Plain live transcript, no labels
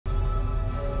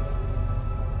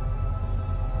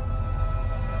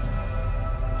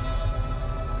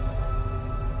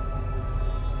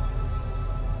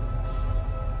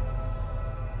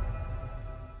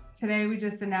today we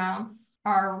just announced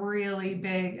our really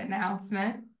big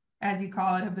announcement, as you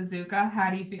call it, a bazooka.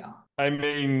 How do you feel? I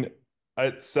mean,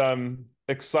 it's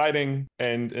exciting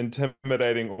and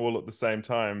intimidating all at the same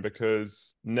time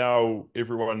because now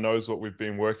everyone knows what we've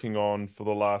been working on for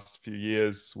the last few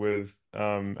years with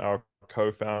our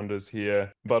co-founders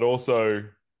here. But also,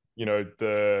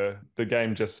 the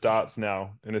game just starts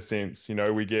now in a sense.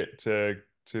 We get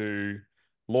to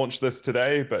launch this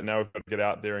today, but now we've got to get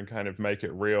out there and kind of make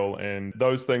it real. And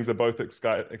those things are both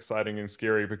exciting and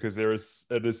scary because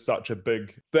it is such a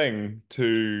big thing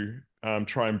to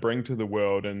try and bring to the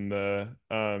world. And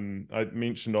I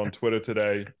mentioned on Twitter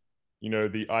today,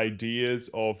 the ideas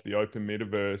of the open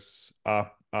metaverse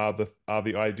are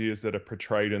the ideas that are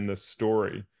portrayed in this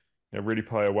story. Ready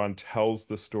Player One tells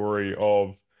the story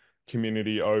of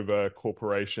community over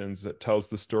corporations. It tells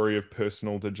the story of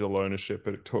personal digital ownership.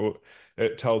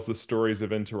 It tells the stories of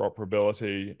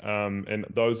interoperability. And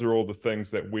those are all the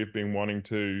things that we've been wanting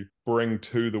to bring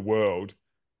to the world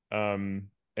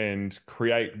and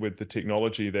create with the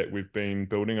technology that we've been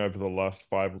building over the last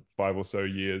five or so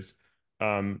years.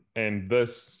 And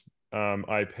this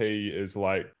IP is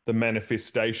like the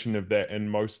manifestation of that in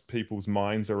most people's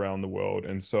minds around the world.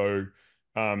 And so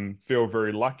feel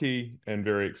very lucky and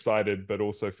very excited, but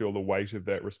also feel the weight of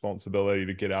that responsibility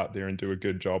to get out there and do a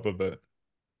good job of it.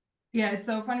 Yeah, it's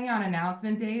so funny on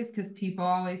announcement days because people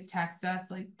always text us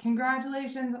like,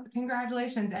 congratulations,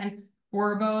 congratulations. And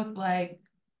we're both like,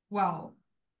 well,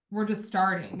 we're just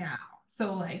starting now.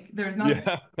 So like there's nothing,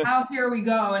 Yeah. now here we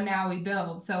go and now we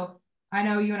build. So I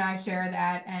know you and I share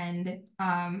that, and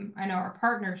I know our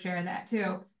partners share that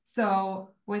too.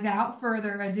 So without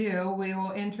further adu, we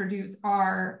will introduce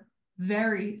our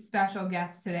very special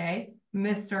guests today,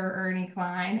 Mr. Ernest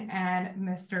Cline and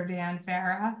Mr. Dan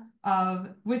Farah,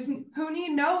 who need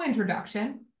no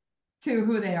introduction to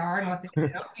who they are and what they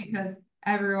do, because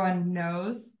everyone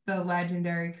knows the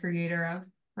legendary creator of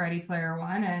Ready Player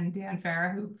One and Dan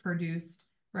Farah, who produced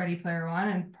Ready Player One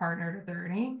and partnered with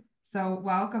Ernie. So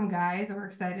welcome, guys. We're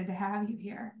excited to have you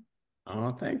here.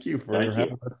 Oh, thank you for Thank you.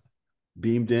 having us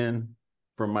beamed in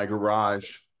from my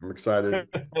garage. I'm excited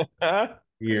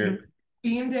here.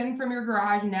 Beamed in from your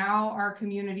garage. Now our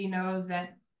community knows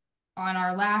that on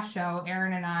our last show,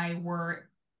 Aaron and I were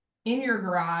in your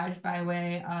garage by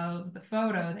way of the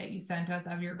photo that you sent us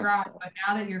of your garage. But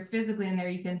now that you're physically in there,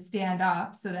 you can stand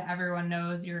up so that everyone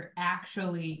knows you're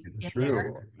actually It's in true.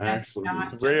 there. Actually,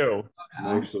 not It's real.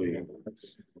 actually, I'm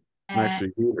And,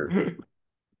 actually here.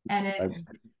 and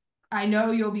I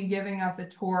know you'll be giving us a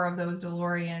tour of those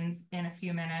Deloreans in a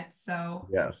few minutes. So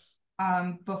Yes.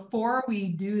 before we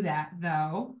do that,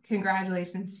 though,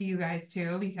 congratulations to you guys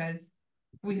too, because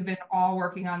we've been all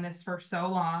working on this for so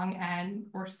long, and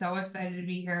we're so excited to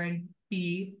be here and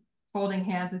be holding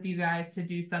hands with you guys to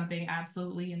do something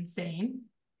absolutely insane.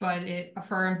 But it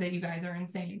affirms that you guys are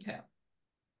insane too.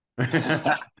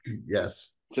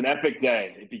 Yes. It's an epic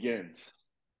day. It begins.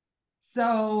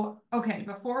 So, okay,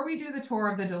 before we do the tour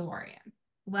of the DeLorean,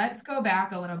 let's go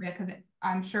back a little bit because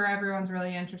I'm sure everyone's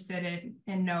really interested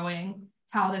in knowing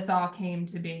how this all came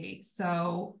to be.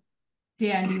 So,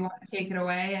 Dan, do you want to take it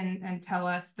away and tell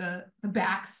us the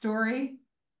backstory?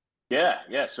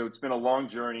 Yeah. So it's been a long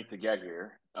journey to get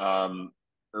here.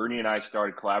 Ernie and I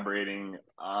started collaborating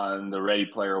on the Ready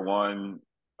Player One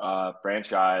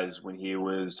franchise when he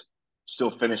was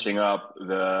still finishing up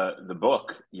the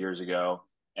book years ago.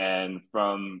 And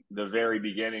from the very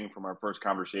beginning, from our first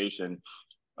conversation,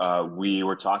 we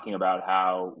were talking about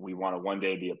how we want to one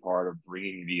day be a part of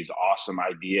bringing these awesome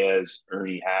ideas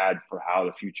Ernie had for how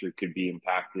the future could be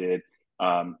impacted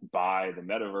by the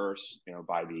metaverse,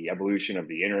 by the evolution of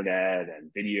the internet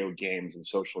and video games and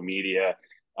social media.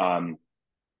 And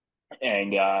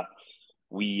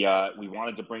we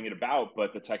wanted to bring it about,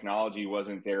 but the technology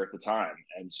wasn't there at the time.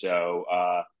 And so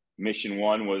mission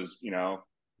one was,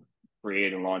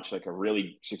 create and launch like a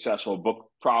really successful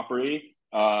book property.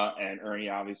 And Ernie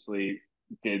obviously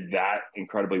did that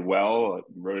incredibly well,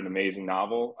 wrote an amazing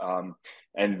novel.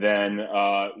 And then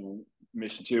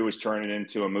mission two was turn it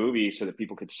into a movie so that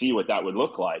people could see what that would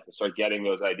look like and start getting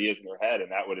those ideas in their head.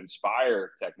 And that would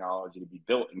inspire technology to be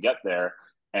built and get there.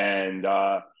 And,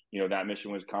 that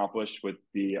mission was accomplished with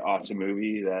the awesome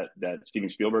movie that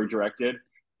Steven Spielberg directed.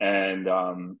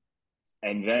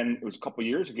 And then it was a couple of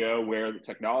years ago where the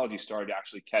technology started to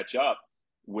actually catch up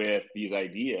with these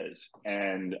ideas.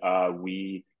 And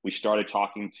we started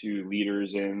talking to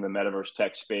leaders in the metaverse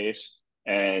tech space.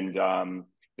 And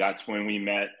that's when we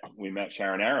met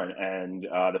Shara and Aaron and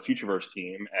the Futureverse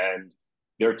team. And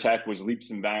their tech was leaps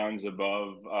and bounds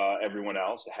above everyone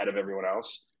else, ahead of everyone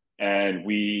else. and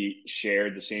we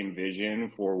shared the same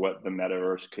vision for what the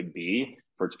metaverse could be,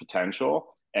 for its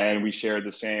potential, and we shared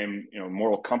the same, you know,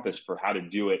 moral compass for how to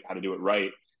do it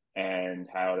right, and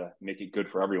how to make it good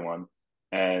for everyone.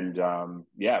 And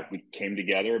yeah, we came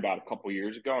together about a couple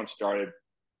years ago and started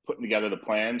putting together the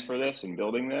plans for this and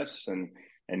building this, and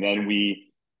then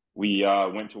we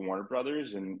went to Warner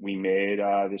Brothers, and we made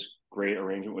this great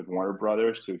arrangement with Warner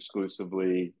Brothers to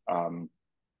exclusively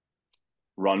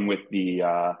run with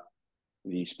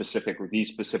these specific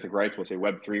rights, we'll say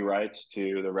Web3 rights,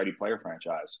 to the Ready Player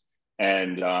franchise.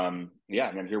 And yeah,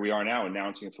 and then here we are now,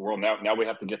 announcing it to the world. Now we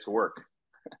have to get to work.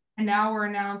 And now we're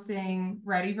announcing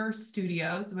Readyverse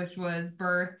Studios, which was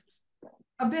birthed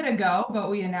a bit ago,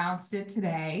 but we announced it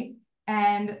today.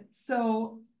 And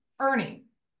so, Ernie,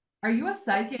 are you a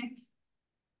psychic?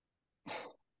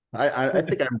 I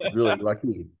think I'm really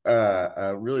lucky.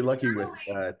 Really lucky with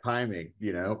timing,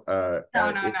 you know. No.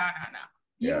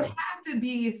 You Yeah. have to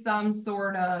be some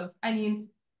sort of, I mean,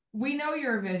 we know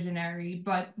you're a visionary,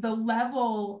 but the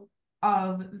level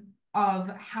of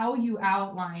how you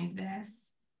outlined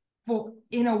this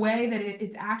in a way that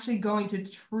it's actually going to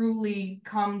truly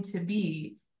come to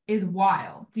be is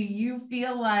wild. Do you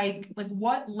feel like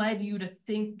what led you to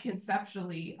think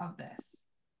conceptually of this?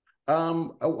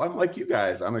 I'm like you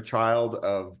guys. I'm a child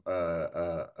of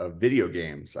video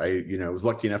games. I was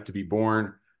lucky enough to be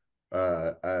born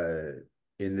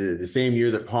in the same year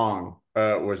that Pong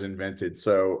was invented.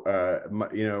 So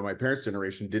my parents'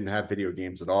 generation didn't have video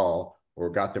games at all, or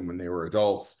got them when they were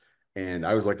adults. And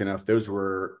I was lucky enough; those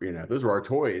were our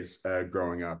toys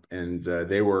growing up, and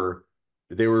they were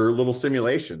little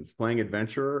simulations, playing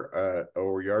Adventure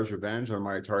or Yar's Revenge on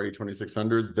my Atari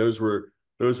 2600. Those were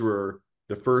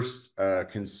the first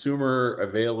consumer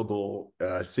available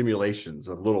simulations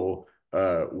of little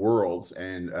worlds,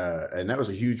 and that was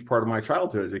a huge part of my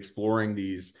childhood, exploring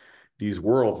these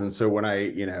worlds. And so when I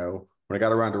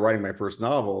got around to writing my first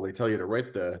novel, they tell you to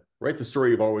write the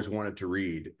story you've always wanted to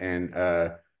read, and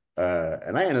I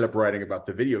ended up writing about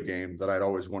the video game that I'd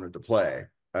always wanted to play.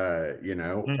 The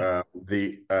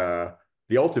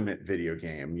ultimate video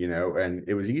game, and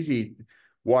it was easy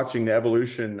watching the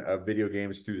evolution of video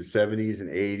games through the 70s and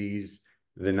 80s,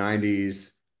 the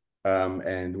 90s.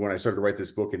 And when I started to write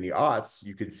this book in the aughts,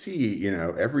 you could see,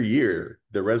 every year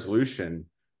the resolution,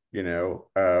 what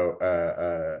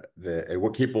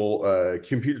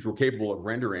computers were capable of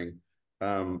rendering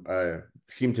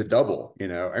seemed to double. I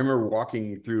remember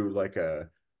walking through like a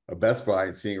Best Buy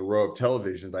and seeing a row of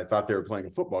televisions. I thought they were playing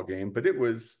a football game, but it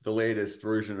was the latest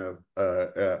version of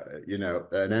an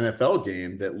NFL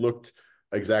game that looked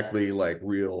exactly like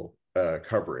real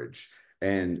coverage,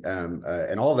 and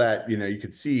all that. You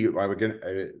could see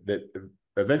that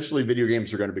eventually video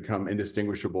games are going to become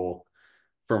indistinguishable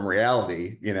from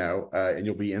reality, and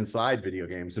you'll be inside video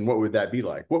games. And what would that be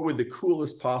like? What would the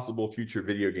coolest possible future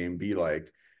video game be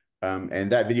like?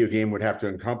 And that video game would have to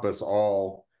encompass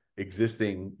all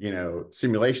existing,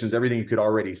 simulations, everything you could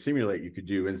already simulate, you could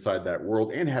do inside that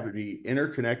world, and have it be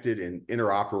interconnected and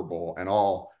interoperable and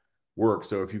all work.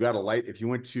 So if you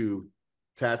went to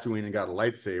Tatooine and got a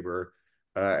lightsaber,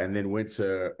 and then went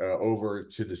over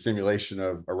to the simulation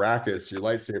of Arrakis, your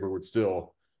lightsaber would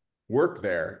still work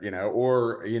there,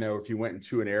 or if you went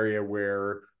into an area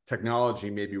where technology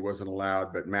maybe wasn't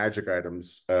allowed, but magic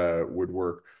items would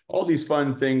work. All these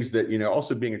fun things that,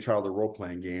 also being a child of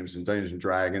role-playing games and Dungeons and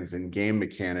Dragons and game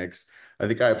mechanics, I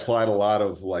think I applied a lot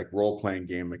of role-playing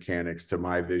game mechanics to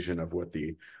my vision of what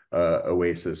the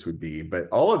Oasis would be. But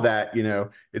all of that,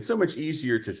 it's so much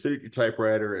easier to sit at your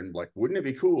typewriter and wouldn't it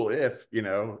be cool if,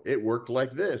 it worked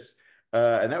like this?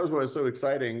 And that was what was so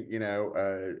exciting,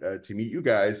 to meet you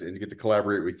guys and to get to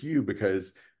collaborate with you,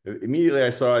 because immediately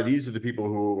I saw these are the people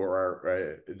who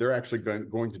are, they're actually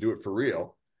going to do it for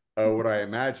real. What I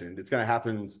imagined, it's going to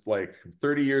happen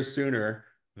 30 years sooner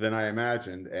than I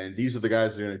imagined. And these are the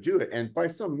guys that are going to do it. And by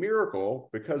some miracle,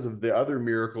 because of the other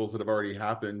miracles that have already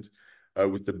happened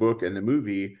with the book and the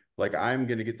movie, I'm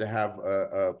going to get to have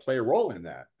play a role in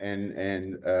that, and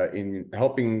in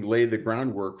helping lay the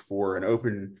groundwork for an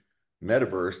open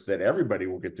metaverse that everybody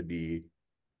will get to be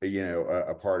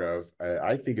a part of.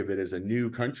 I think of it as a new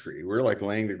country. We're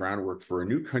laying the groundwork for a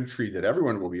new country that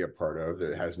everyone will be a part of,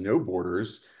 that has no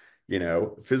borders,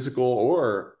 physical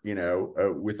or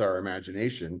with our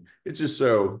imagination. It's just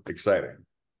so exciting.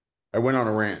 I went on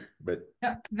a rant, but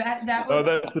that was oh,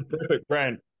 that's a perfect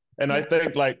rant. And I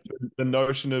think the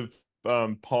notion of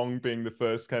Pong being the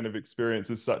first kind of experience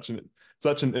is such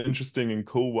an interesting and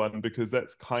cool one, because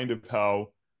that's kind of how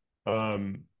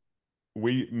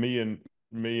me and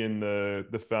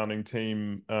the founding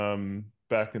team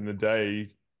back in the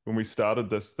day when we started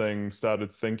this thing,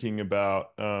 started thinking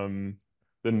about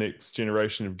the next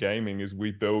generation of gaming, is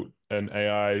we built an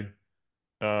AI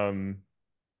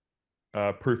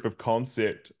proof of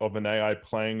concept of an AI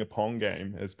playing a Pong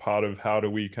game as part of how do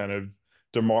we kind of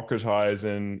democratize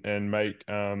and make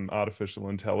artificial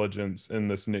intelligence in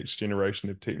this next generation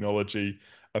of technology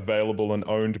available and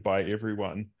owned by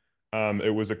everyone.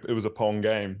 It was a Pong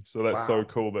game, so that's so Wow.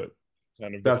 cool that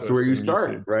kind of the That's where first you thing you start,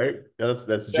 said. right?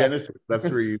 That's Yeah. Genesis. That's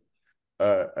where you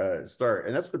start.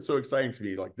 And that's what's so exciting to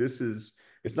me. Like,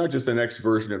 it's not just the next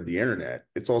version of the internet,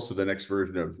 it's also the next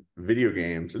version of video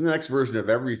games and the next version of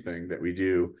everything that we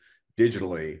do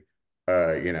digitally.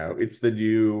 It's the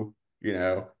new,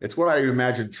 it's what I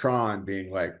imagined Tron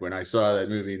being like when I saw that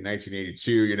movie in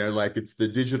 1982. Like, it's the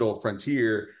digital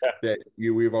frontier that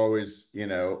we've always,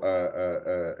 imagined,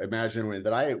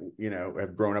 that I,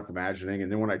 have grown up imagining.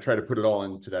 And then when I try to put it all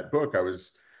into that book, I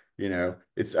was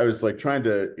like trying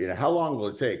to, how long will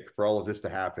it take for all of this to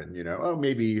happen?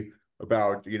 Maybe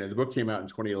about, the book came out in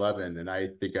 2011, and I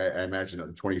think I imagine it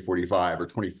in 2045 or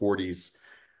 2040s.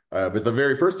 But the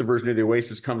very first version of the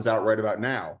Oasis comes out right about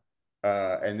now,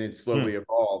 and then slowly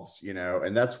evolves,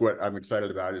 and that's what I'm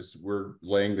excited about, is we're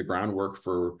laying the groundwork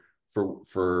for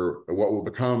what will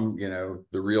become,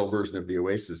 the real version of the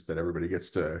Oasis that everybody gets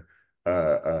to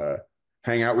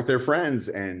hang out with their friends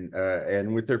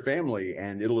and with their family,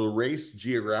 and it'll erase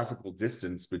geographical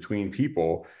distance between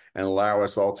people and allow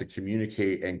us all to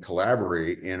communicate and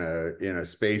collaborate in a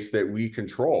space that we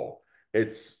control.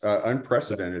 It's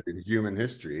unprecedented in human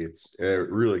history. It's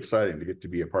really exciting to get to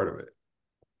be a part of it.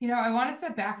 I want to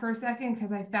step back for a second,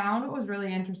 because I found what was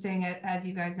really interesting, as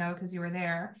you guys know, because you were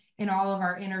there, in all of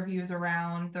our interviews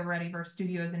around the Readyverse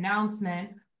Studios announcement.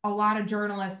 A lot of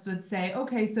journalists would say,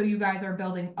 okay, so you guys are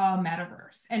building a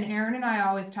metaverse. And Aaron and I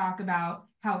always talk about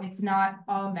how it's not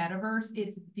a metaverse,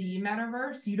 it's the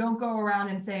metaverse. You don't go around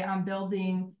and say, I'm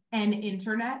building an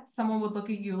internet. Someone would look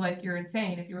at you like you're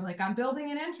insane if you were like, I'm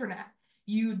building an internet.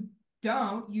 You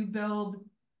don't. You build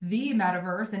the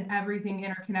metaverse, and everything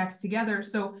interconnects together.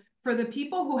 So for the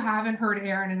people who haven't heard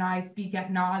Aaron and I speak ad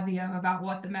nauseum about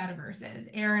what the metaverse is,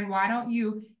 Aaron, why don't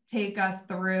you take us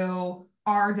through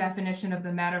our definition of the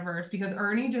metaverse? Because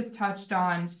Ernie just touched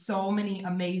on so many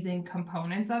amazing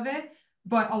components of it,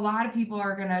 but a lot of people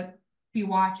are going to be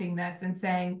watching this and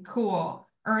saying, cool,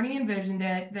 Ernie envisioned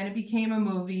it, then it became a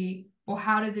movie. Well,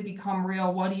 how does it become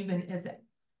real? What even is it?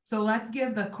 So let's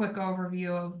give the quick overview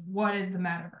of what is the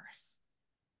metaverse.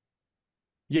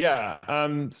 Yeah,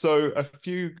 so a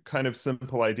few kind of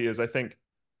simple ideas. I think,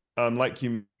 like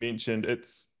you mentioned,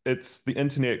 it's the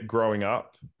internet growing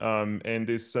up, and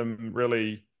there's some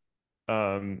really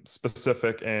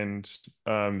specific and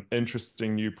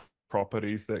interesting new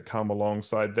properties that come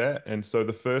alongside that. And so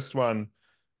the first one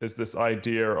is this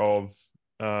idea of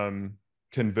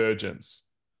convergence.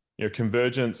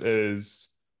 Convergence is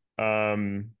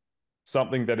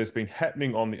something that has been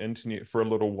happening on the internet for a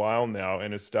little while now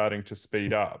and is starting to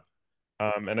speed up.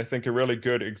 And I think a really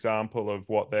good example of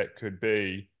what that could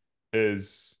be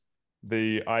is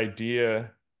the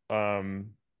idea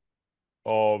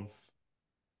of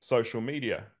social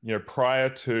media. Prior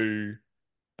to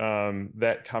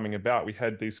that coming about, we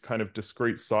had these kind of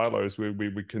discrete silos where we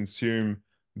would consume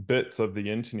bits of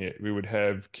the internet. We would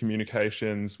have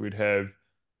communications, we'd have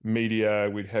media,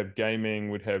 we'd have gaming,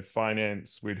 we'd have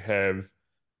finance, we'd have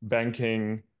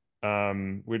banking,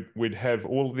 we'd have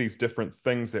all of these different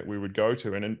things that we would go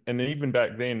to. And even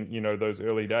back then, those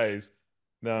early days,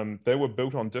 they were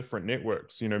built on different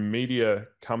networks. Media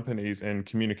companies and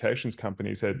communications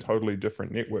companies had totally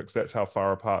different networks. That's how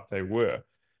far apart they were.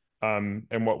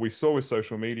 And what we saw with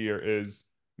social media is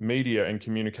media and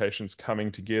communications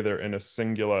coming together in a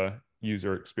singular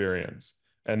user experience.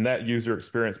 And that user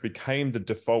experience became the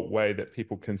default way that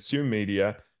people consume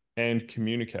media and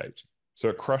communicate. So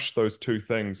it crushed those two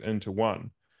things into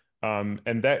one.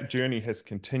 And that journey has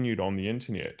continued on the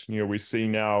internet. We see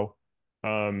now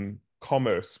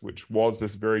commerce, which was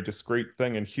this very discrete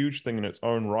thing and huge thing in its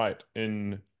own right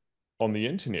on the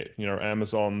internet,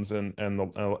 Amazon's and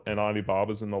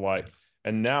Alibaba's and the like.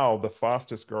 And now the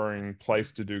fastest growing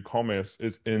place to do commerce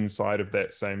is inside of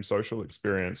that same social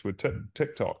experience with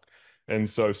TikTok. And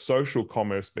so social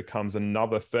commerce becomes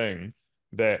another thing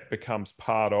that becomes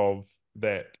part of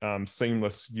that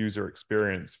seamless user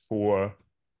experience for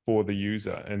the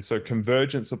user. And so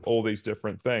convergence of all these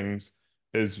different things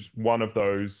is one of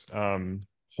those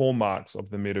hallmarks of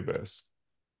the metaverse.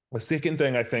 The second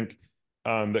thing I think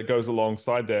that goes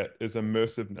alongside that is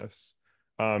immersiveness.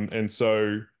 And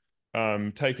so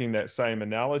taking that same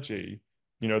analogy,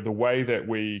 the way that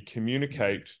we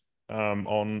communicate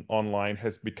online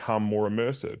has become more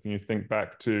immersive. And you think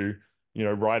back to,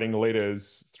 writing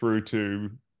letters through to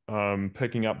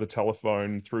picking up the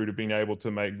telephone, through to being able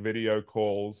to make video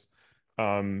calls,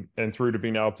 and through to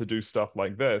being able to do stuff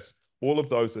like this. All of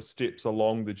those are steps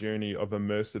along the journey of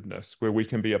immersiveness, where we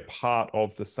can be a part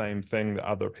of the same thing that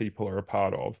other people are a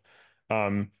part of.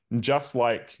 Just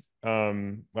like I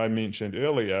mentioned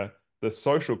earlier, the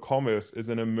social commerce is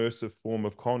an immersive form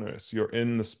of commerce. You're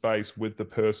in the space with the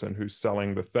person who's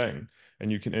selling the thing,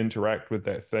 and you can interact with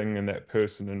that thing and that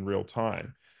person in real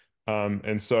time.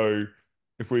 And so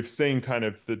if we've seen kind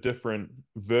of the different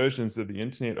versions of the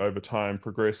internet over time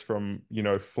progress from,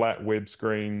 flat web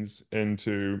screens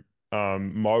into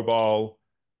mobile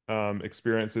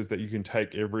experiences that you can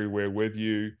take everywhere with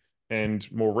you,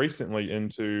 and more recently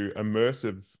into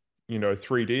immersive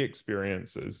 3D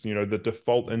experiences. The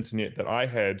default internet that I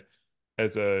had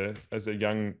as a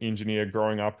young engineer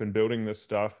growing up and building this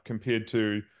stuff, compared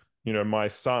to my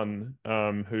son,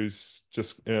 who's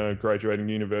just graduating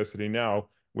university now,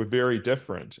 were very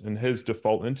different, and his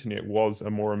default internet was a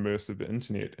more immersive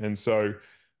internet. And so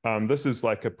this is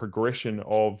like a progression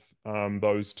of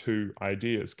those two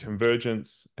ideas,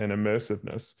 convergence and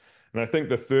immersiveness. And I think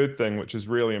the third thing, which is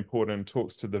really important,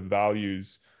 talks to the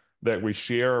values that we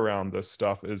share around this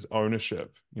stuff, is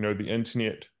ownership. The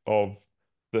internet of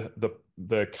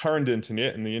the current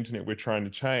internet, and the internet we're trying to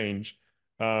change,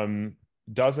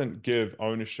 doesn't give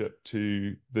ownership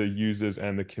to the users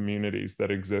and the communities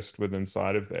that exist within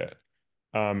inside of that.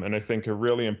 And I think a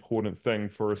really important thing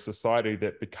for a society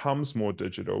that becomes more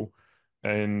digital,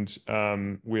 and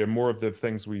where more of the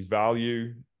things we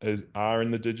value are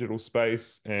in the digital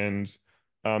space, and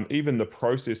even the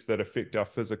process that affect our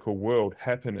physical world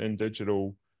happen in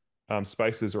digital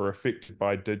spaces, or affected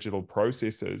by digital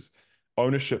processes,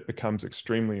 ownership becomes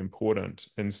extremely important.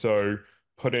 And so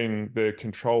putting the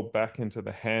control back into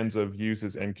the hands of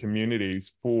users and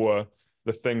communities for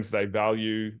the things they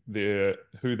value,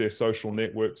 who their social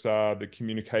networks are, the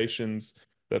communications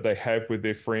that they have with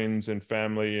their friends and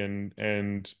family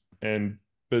and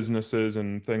businesses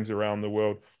and things around the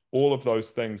world. All of those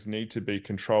things need to be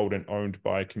controlled and owned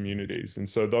by communities. And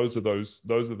so those are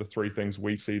the three things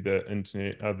we see the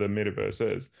internet, the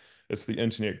metaverse is. It's the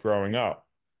internet growing up.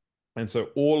 And so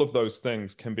all of those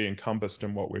things can be encompassed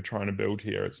in what we're trying to build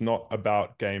here. It's not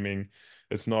about gaming.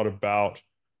 It's not about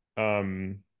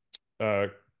creating a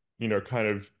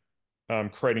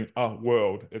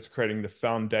world. It's creating the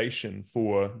foundation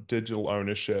for digital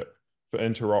ownership, for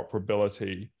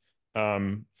interoperability,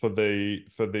 for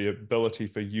the ability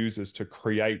for users to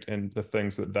create and the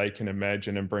things that they can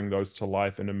imagine, and bring those to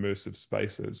life in immersive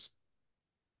spaces.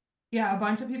 Yeah, a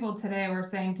bunch of people today were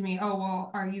saying to me, oh,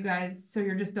 well, so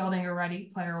you're just building a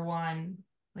Ready Player One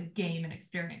like game and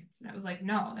experience? And I was like,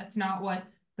 no, that's not what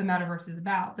the metaverse is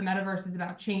about. The metaverse is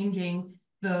about changing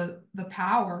the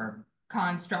power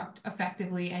construct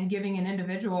effectively, and giving an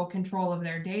individual control of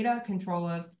their data, control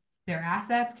of their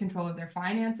assets, control of their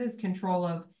finances, control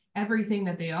of everything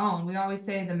that they own. We always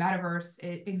say the metaverse,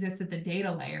 it exists at the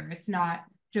data layer. It's not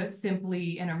just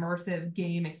simply an immersive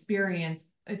game experience.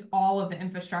 It's all of the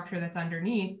infrastructure that's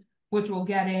underneath, which we'll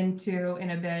get into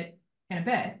in a bit.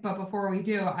 But before we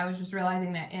do, I was just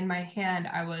realizing that in my hand,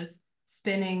 I was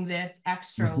spinning this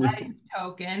extra life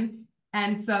token.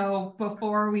 And so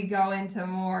before we go into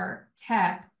more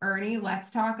tech, Ernie,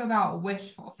 let's talk about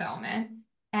wish fulfillment.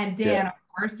 And Dan, Yes. of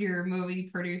course, you're a movie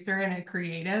producer and a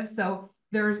creative. So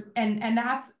there's, and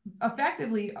that's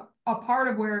effectively a part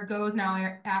of where it goes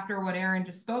now after what Aaron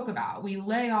just spoke about. We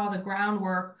lay all the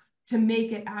groundwork to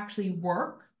make it actually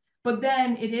work, but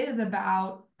then it is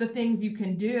about the things you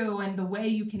can do and the way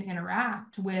you can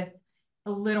interact with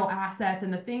little assets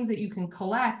and the things that you can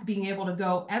collect being able to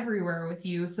go everywhere with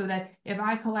you, so that if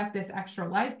I collect this extra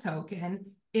life token,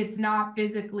 it's not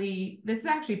physically, this is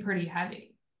actually pretty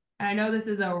heavy. And I know this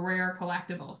is a rare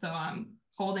collectible, so I'm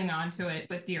holding on to it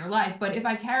with dear life, but if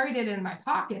I carried it in my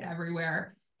pocket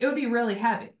everywhere, it would be really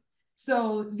heavy.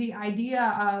 So the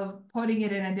idea of putting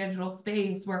it in a digital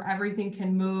space where everything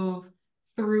can move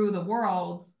through the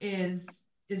world is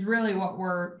really what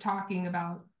we're talking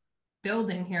about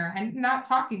building here, and not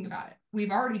talking about it.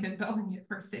 We've already been building it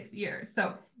for 6 years.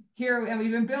 So here, and we've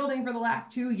been building for the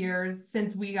last 2 years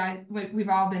since we've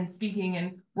all been speaking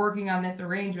and working on this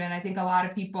arrangement. I think a lot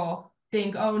of people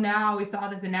think, oh, now we saw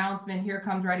this announcement, here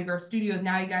comes Readyverse Studios,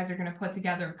 now you guys are going to put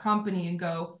together a company and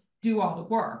go do all the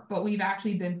work. But we've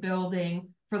actually been building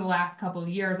for the last couple of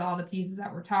years all the pieces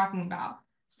that we're talking about.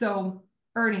 So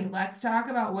Ernie, let's talk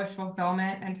about wish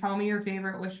fulfillment, and tell me your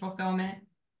favorite wish fulfillment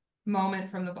moment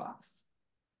from the books.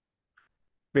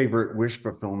 Favorite wish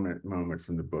fulfillment moment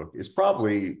from the book is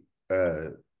probably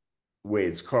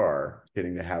Wade's car,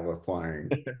 getting to have a flying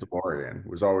DeLorean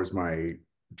was always my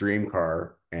dream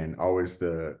car, and always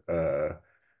the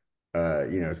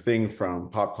thing from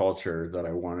pop culture that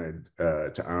I wanted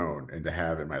to own and to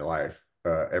have in my life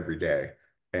every day.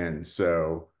 And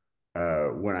so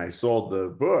when I sold the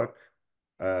book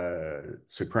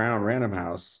to Crown Random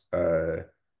House, that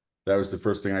was the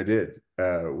first thing I did,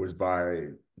 was buy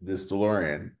this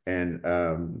DeLorean, and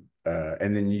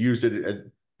then used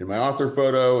it in my author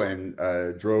photo, and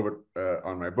drove it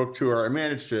on my book tour. I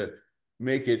managed to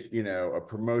make it, a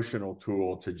promotional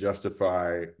tool to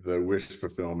justify the wish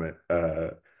fulfillment.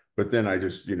 But then I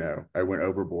just, I went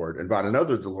overboard and bought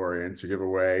another DeLorean to give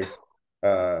away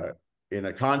in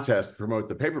a contest to promote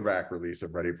the paperback release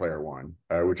of Ready Player One,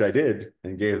 which I did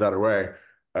and gave that away.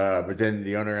 But then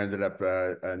the owner ended up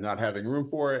not having room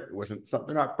for it. It wasn't something,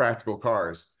 they're not practical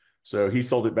cars. So he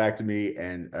sold it back to me,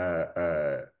 and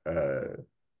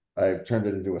I turned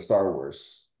it into a Star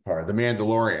Wars car, the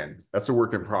Mandalorian. That's a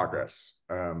work in progress.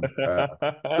 But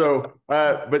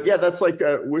yeah, that's like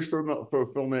a wish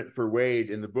fulfillment for Wade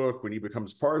in the book when he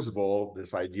becomes Parzival,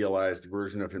 this idealized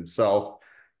version of himself,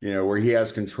 where he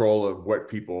has control of what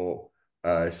people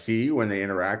see when they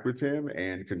interact with him,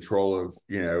 and control of,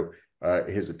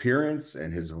 his appearance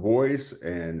and his voice,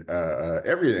 and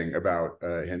everything about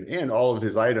him, and all of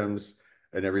his items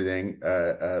and everything,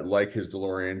 like his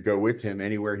DeLorean, go with him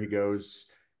anywhere he goes,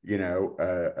 in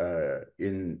the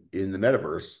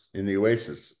metaverse, in the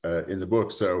Oasis, in the book.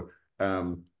 So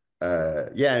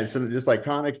yeah, it's this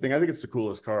iconic thing. I think it's the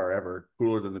coolest car ever,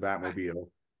 cooler than the Batmobile.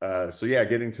 So yeah,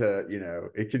 getting to,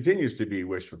 it continues to be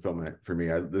wish fulfillment for me.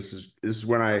 This is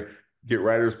when I get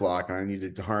writer's block and I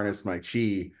needed to harness my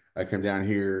chi. I come down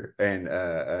here and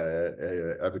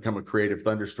I become a creative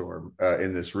thunderstorm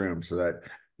in this room, so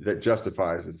that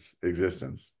justifies its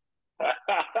existence.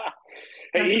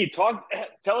 Hey, tell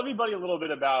everybody a little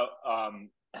bit about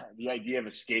the idea of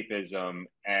escapism,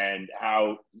 and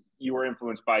how you were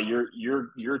influenced by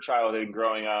your childhood and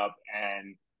growing up,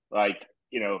 and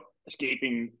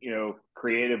escaping,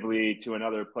 creatively to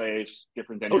another place,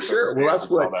 different than. Oh, sure. Well,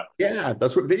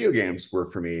 that's what video games were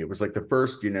for me. It was like the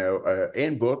first,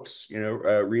 and books,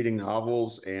 reading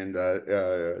novels, and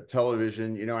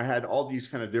television. I had all these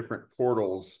kind of different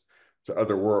portals to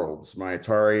other worlds. My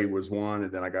Atari was one,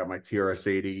 and then I got my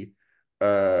TRS-80.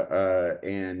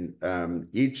 And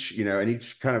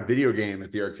each kind of video game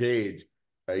at the arcade,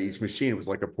 each machine was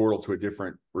like a portal to a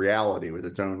different reality with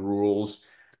its own rules.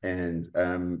 And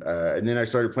then I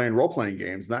started playing role-playing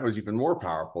games, and that was even more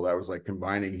powerful. That was like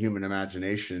combining human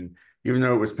imagination. Even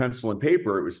though it was pencil and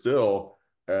paper, it was still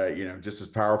just as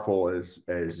powerful as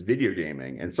video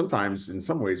gaming, and sometimes in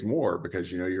some ways more,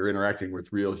 because you're interacting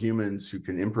with real humans who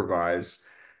can improvise.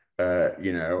 So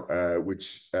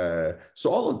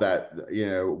all of that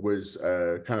was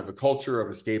kind of the culture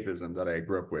of escapism that I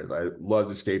grew up with. I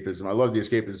loved escapism. I love the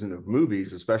escapism of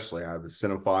movies, especially. I was a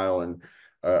cinephile and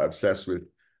obsessed with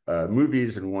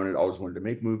movies, and always wanted to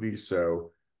make movies.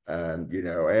 So I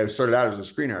started out as a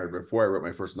screenwriter. Before I wrote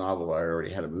my first novel, I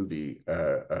already had a movie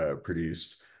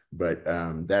produced. But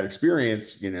that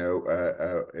experience,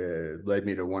 led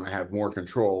me to want to have more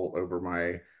control over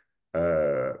my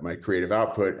creative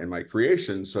output and my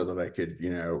creation, so that I could,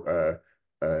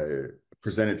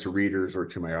 present it to readers or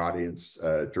to my audience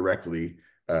directly,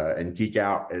 and geek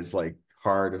out as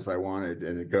hard as I wanted,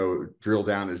 and drill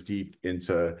down as deep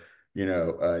into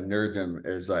nerddom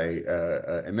as I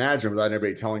imagine, without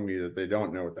anybody telling me that they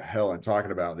don't know what the hell I'm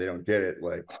talking about. They don't get it.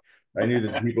 Like, I knew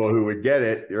that the people who would get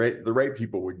it, the right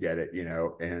people would get it,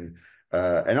 and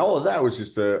all of that was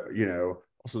just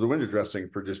also the window dressing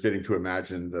for just getting to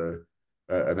imagine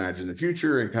the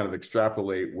future, and kind of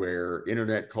extrapolate where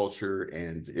internet culture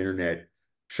and internet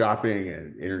shopping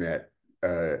and internet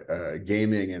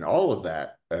gaming and all of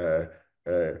that.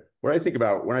 When I think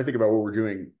about what we're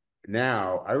doing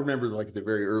now, I remember the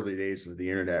very early days of the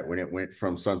internet, when it went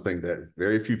from something that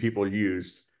very few people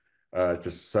used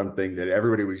to something that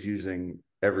everybody was using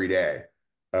every day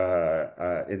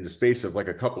in the space of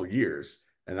a couple of years.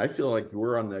 And I feel like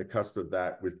we're on the cusp of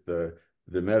that with the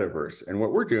metaverse. And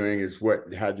what we're doing is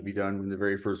what had to be done when the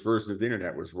very first version of the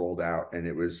internet was rolled out. And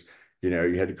it was, you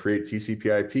had to create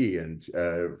TCP/IP and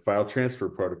file transfer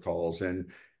protocols,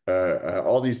 and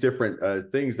all these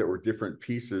different things that were different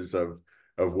pieces of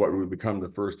what would become the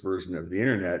first version of the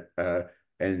internet.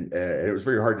 And it was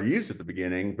very hard to use at the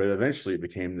beginning, but eventually it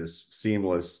became this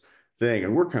seamless thing.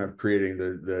 And we're kind of creating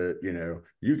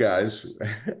you guys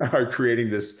are creating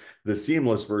the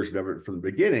seamless version of it from the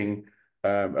beginning,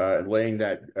 laying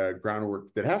that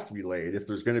groundwork that has to be laid if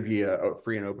there's going to be a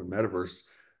free and open metaverse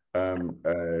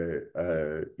it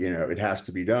has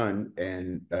to be done,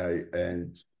 and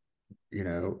I'm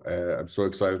so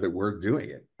excited that we're doing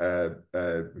it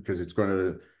because it's going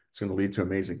to lead to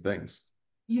amazing things.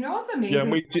 What's Yeah,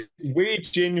 and amazing? we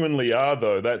genuinely are,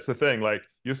 though. That's the thing. Like,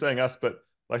 you're saying us, but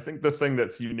I think the thing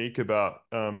that's unique about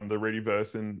the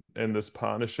Readyverse and this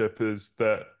partnership is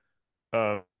that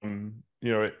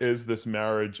it is this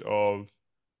marriage of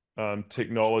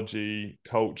technology,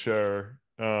 culture,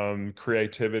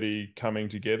 creativity coming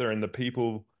together, and the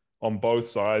people on both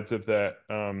sides of that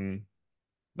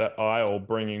aisle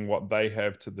bringing what they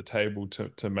have to the table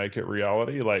to make it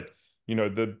reality. Like,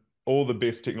 the all the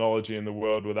best technology in the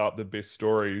world without the best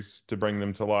stories to bring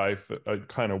them to life are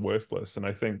kind of worthless. And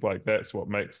I think like that's what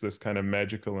makes this kind of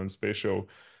magical and special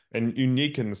and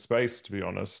unique in the space, to be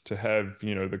honest, to have,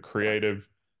 the creative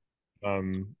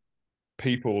um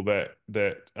people that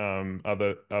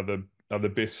are the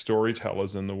best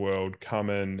storytellers in the world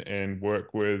come in and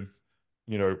work with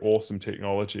awesome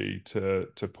technology to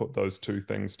put those two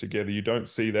things together. You don't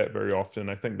see that very often.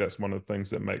 I think that's one of the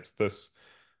things that makes this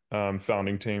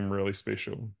founding team really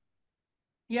special.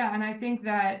 Yeah, and I think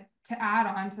that to add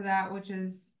on to that, which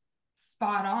is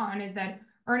spot on, is that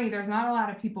Ernie, there's not a lot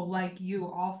of people like you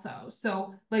also.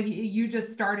 So like you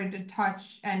just started to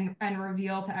touch and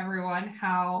reveal to everyone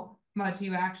how much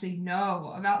you actually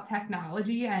know about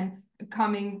technology and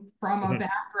coming from a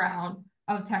background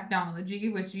of technology,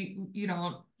 which you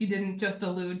didn't just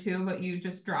allude to, but you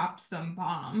just dropped some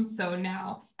bombs. So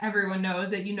now everyone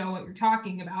knows that you know what you're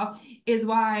talking about, is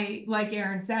why, like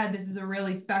Aaron said, this is a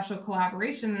really special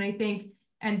collaboration. And I think,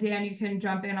 and Dan, you can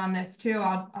jump in on this too.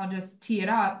 I'll just tee it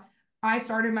up. I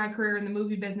started my career in the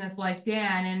movie business like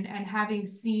Dan, and having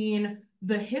seen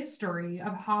the history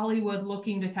of Hollywood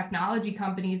looking to technology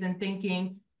companies and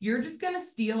thinking, you're just going to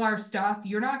steal our stuff.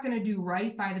 You're not going to do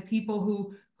right by the people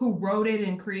who wrote it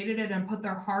and created it and put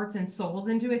their hearts and souls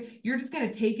into it. You're just going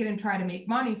to take it and try to make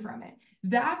money from it.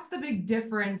 That's the big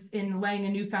difference in laying a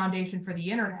new foundation for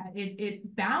the internet.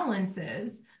 It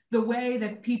balances the way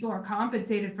that people are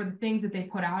compensated for the things that they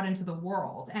put out into the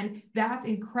world. And that's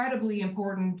incredibly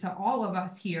important to all of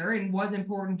us here, and was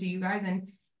important to you guys,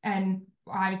 and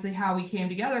obviously how we came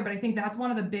together. But I think that's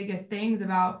one of the biggest things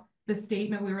about the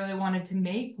statement we really wanted to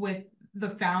make with the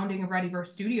founding of Readyverse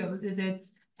Studios, is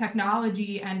it's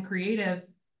technology and creatives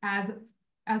as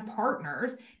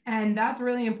partners. And that's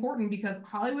really important because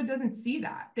Hollywood doesn't see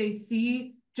that. They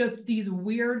see just these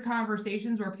weird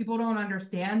conversations where people don't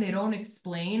understand, they don't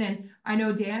explain. And I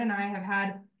know Dan and I have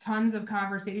had tons of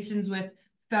conversations with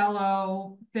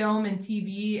fellow film and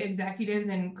TV executives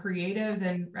and creatives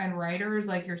and writers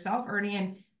like yourself, Ernie,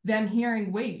 and them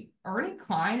hearing, wait, Ernest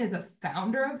Cline is a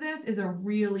founder of this, is a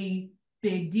really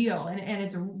big deal. And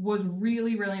it was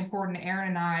really, really important to Aaron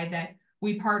and I that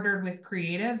we partnered with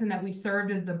creatives and that we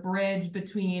served as the bridge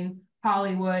between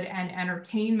Hollywood and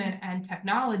entertainment and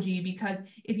technology. Because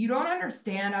if you don't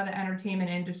understand how the entertainment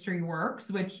industry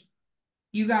works, which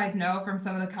you guys know from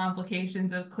some of the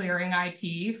complications of clearing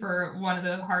IP for one of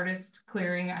the hardest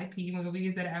clearing IP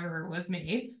movies that ever was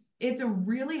made, it's a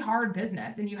really hard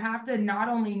business. And you have to not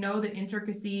only know the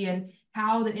intricacy and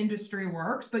how the industry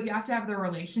works, but you have to have the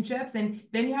relationships, and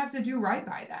then you have to do right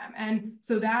by them. And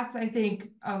so that's, I think,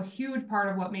 a huge part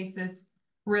of what makes this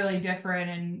really different,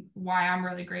 and why I'm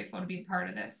really grateful to be a part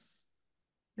of this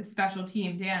special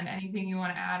team. Dan, anything you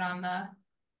want to add on the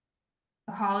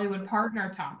Hollywood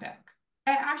partner topic?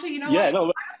 Actually, Yeah, what? no.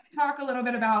 Why don't we talk a little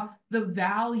bit about the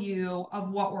value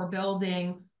of what we're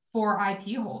building for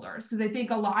IP holders? Because I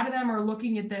think a lot of them are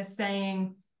looking at this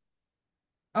saying,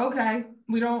 okay,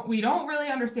 we don't really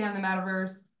understand the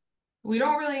metaverse. We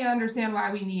don't really understand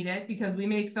why we need it because we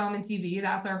make film and TV.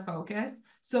 That's our focus.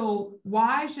 So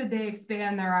why should they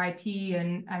expand their IP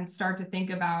and start to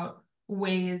think about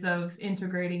ways of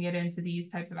integrating it into these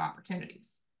types of opportunities?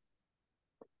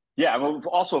 Yeah, well,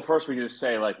 also first we can just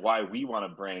say like why we want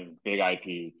to bring big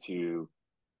IP to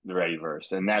the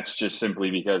Readyverse, and that's just simply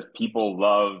because people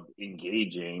love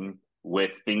engaging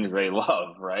with things they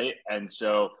love, right? And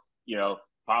so,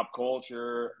 pop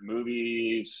culture,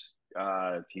 movies,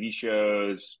 TV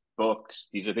shows, books,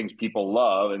 these are things people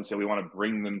love, and so we want to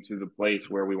bring them to the place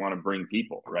where we want to bring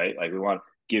people, right? Like we want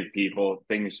to give people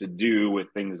things to do with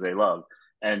things they love,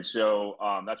 and so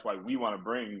that's why we want to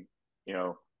bring,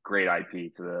 great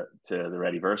IP to the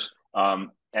Readyverse.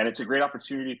 And it's a great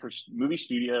opportunity for movie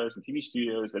studios and TV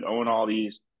studios that own all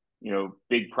these,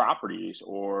 big properties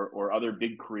or other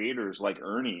big creators like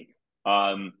Ernie,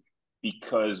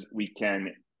 because we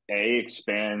can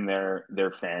expand their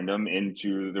fandom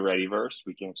into the Readyverse.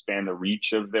 We can expand the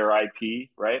reach of their IP,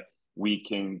 right? We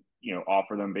can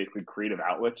offer them basically creative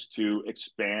outlets to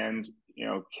expand,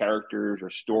 characters or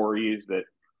stories that,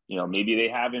 maybe they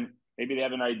have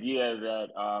an idea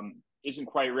that isn't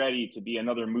quite ready to be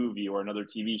another movie or another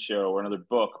TV show or another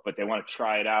book, but they want to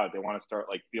try it out. They want to start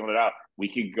like feeling it out. We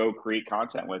could go create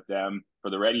content with them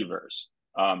for the Readyverse.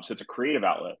 So it's a creative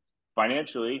outlet.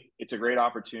 Financially, it's a great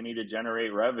opportunity to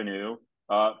generate revenue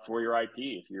for your IP.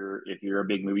 If you're a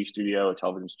big movie studio, a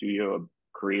television studio, a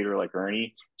creator like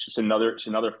Ernie, it's just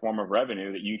another form of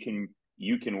revenue that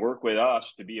you can work with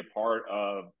us to be a part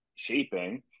of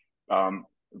shaping,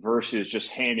 versus just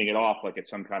handing it off like it's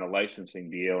some kind of licensing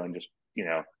deal and just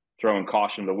throwing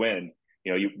caution to the wind.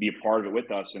 You be a part of it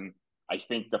with us. And I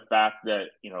think the fact that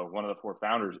one of the four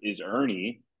founders is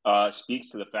Ernie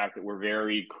speaks to the fact that we're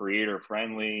very creator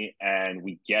friendly and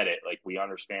we get it. Like, we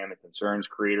understand the concerns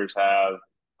creators have,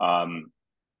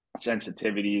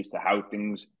 sensitivities to how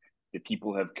things that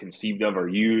people have conceived of are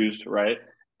used, right?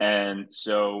 And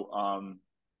so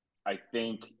I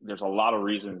think there's a lot of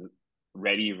reasons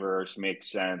Readyverse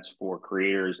makes sense for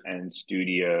creators and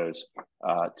studios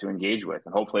to engage with,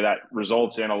 and hopefully that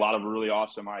results in a lot of really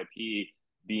awesome IP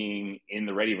being in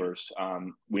the Readyverse.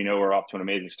 We know we're off to an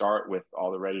amazing start with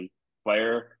all the Ready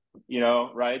Player,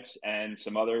 rights, and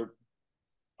some other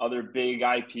big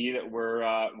IP that we're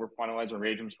finalizing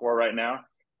arrangements for right now.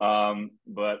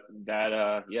 But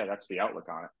that that's the outlook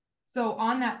on it. So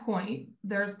on that point,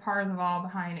 there's Parzival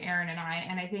behind Aaron and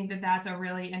I think that that's a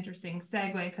really interesting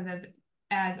segue, because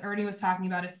as Ernie was talking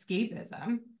about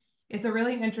escapism, it's a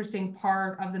really interesting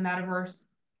part of the metaverse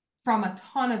from a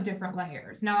ton of different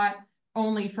layers, not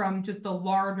only from just the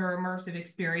larger immersive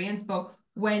experience, but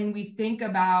when we think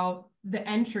about the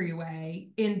entryway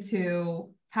into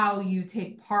how you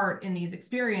take part in these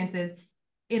experiences,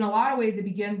 in a lot of ways, it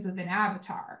begins with an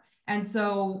avatar. And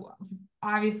so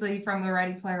obviously from the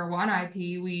Ready Player One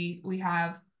IP, we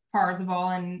have Parzival,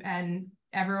 and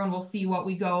everyone will see what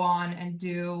we go on and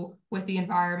do with the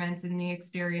environments and the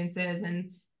experiences and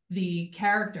the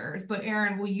characters. But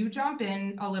Aaron, will you jump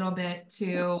in a little bit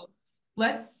to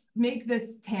let's make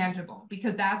this tangible,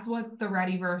 because that's what the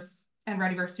Readyverse and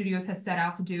Readyverse Studios has set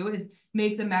out to do, is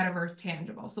make the metaverse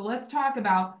tangible. So let's talk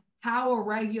about how a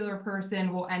regular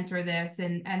person will enter this,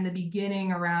 and the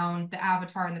beginning around the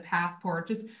avatar and the passport,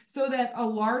 just so that a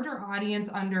larger audience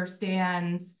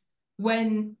understands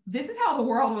when this is how the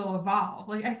world will evolve.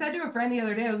 Like I said to a friend the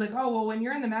other day, I was like, oh, well, when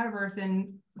you're in the metaverse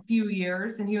in a few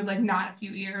years, and he was like, not a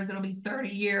few years, it'll be 30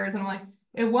 years. And I'm like,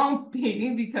 it won't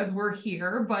be, because we're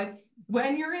here. But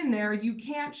when you're in there, you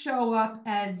can't show up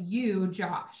as you,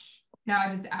 Josh. Now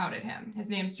I just outed him. His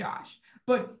name's Josh.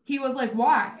 But he was like,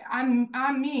 why? I'm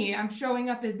me. I'm showing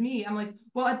up as me. I'm like,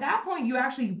 well, at that point, you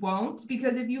actually won't,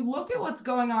 because if you look at what's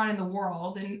going on in the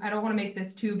world, and I don't want to make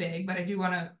this too big, but I do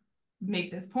want to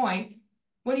make this point.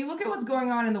 When you look at what's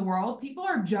going on in the world, people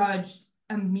are judged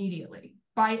immediately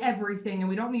by everything, and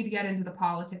we don't need to get into the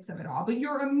politics of it all, but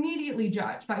you're immediately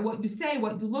judged by what you say,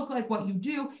 what you look like, what you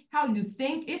do, how you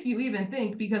think, if you even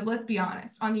think, because let's be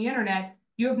honest, on the internet,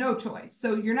 you have no choice.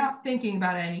 So you're not thinking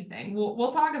about anything.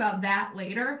 We'll talk about that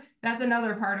later. That's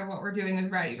another part of what we're doing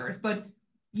with Readyverse. But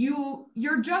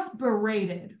you're just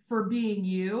berated for being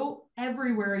you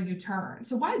everywhere you turn.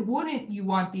 So why wouldn't you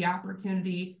want the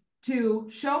opportunity to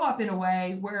show up in a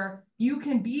way where you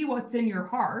can be what's in your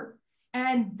heart?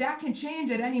 And that can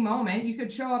change at any moment. You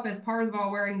could show up as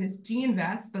Parzival wearing this jean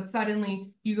vest, but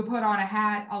suddenly you could put on a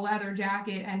hat, a leather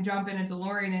jacket, and jump in a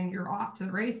Delorean, and you're off to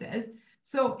the races.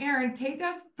 So Aaron, take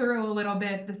us through a little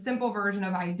bit the simple version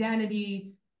of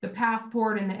identity, the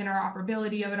passport, and the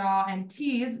interoperability of it all, and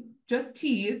just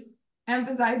tease,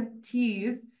 emphasize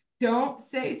tease, don't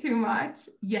say too much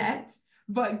yet,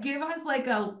 but give us like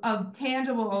a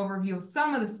tangible overview of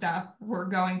some of the stuff we're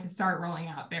going to start rolling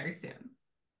out very soon.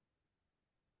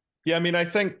 Yeah, I mean, I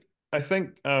think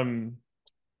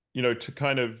to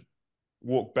kind of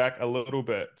walk back a little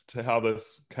bit to how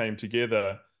this came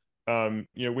together,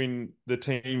 when the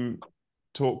team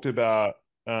talked about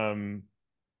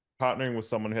partnering with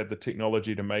someone who had the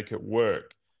technology to make it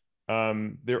work,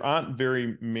 there aren't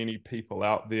very many people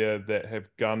out there that have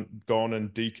gone and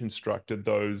deconstructed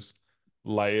those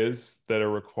layers that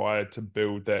are required to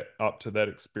build that up to that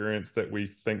experience that we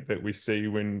think that we see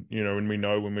when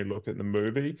we look at the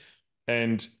movie.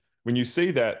 And when you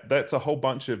see that, that's a whole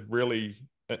bunch of really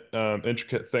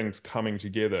intricate things coming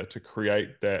together to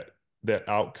create that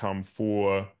outcome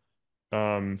for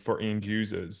end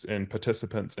users and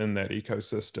participants in that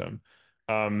ecosystem.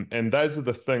 And those are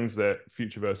the things that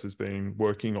Futureverse has been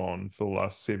working on for the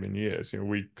last 7 years.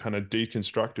 We kind of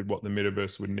deconstructed what the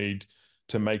metaverse would need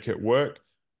to make it work.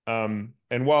 And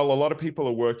while a lot of people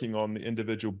are working on the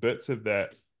individual bits of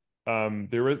that,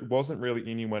 wasn't really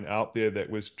anyone out there that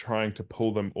was trying to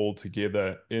pull them all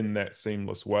together in that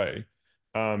seamless way.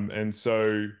 And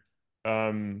so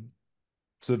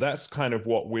so that's kind of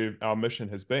what our mission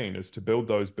has been, is to build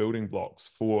those building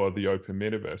blocks for the open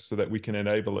metaverse so that we can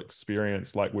enable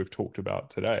experience like we've talked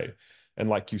about today. And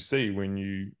like you see when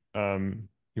you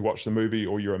watch the movie,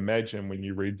 or you imagine when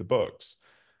you read the books.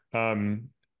 And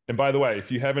by the way,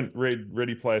 if you haven't read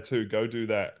Ready Player 2, go do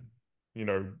that.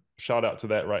 Shout out to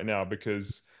that right now,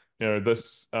 because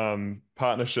this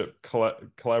partnership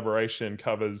collaboration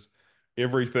covers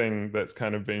everything that's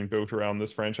kind of being built around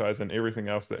this franchise and everything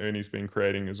else that Ernie's been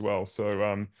creating as well.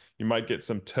 So you might get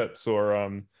some tips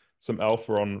or some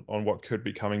alpha on what could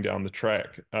be coming down the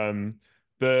track.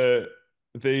 The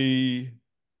the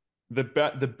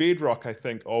the bedrock, I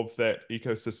think, of that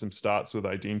ecosystem starts with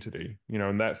identity,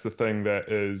 and that's the thing that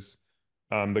is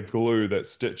the glue that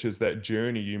stitches that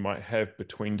journey you might have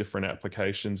between different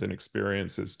applications and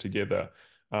experiences together.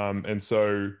 And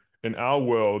so in our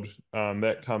world,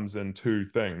 that comes in two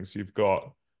things. You've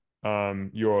got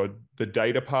the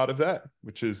data part of that,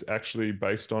 which is actually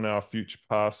based on our future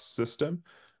past system,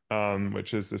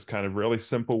 which is this kind of really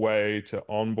simple way to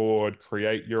onboard,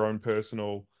 create your own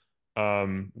personal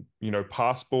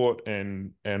passport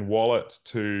and wallet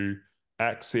to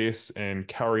access and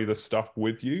carry the stuff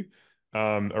with you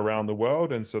around the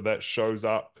world. And so that shows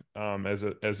up as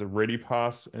a ready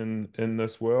pass in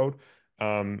this world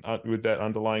with that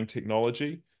underlying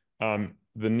technology.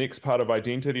 The next part of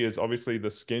identity is obviously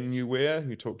the skin you wear.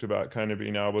 You talked about kind of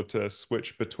being able to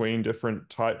switch between different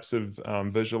types of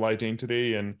visual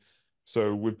identity, and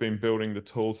so we've been building the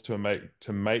tools to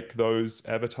make those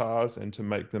avatars and to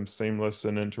make them seamless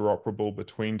and interoperable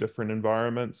between different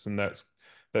environments. And that's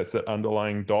that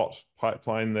underlying dot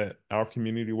pipeline that our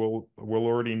community will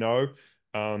already know.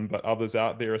 But others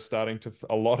out there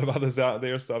a lot of others out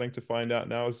there are starting to find out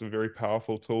now is a very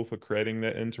powerful tool for creating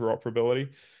that interoperability.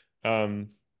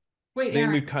 Wait, then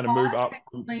Aaron, we kind of move up.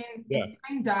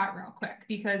 Explain DOT real quick,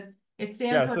 because it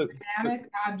stands for Dynamic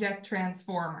Object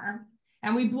Transformer.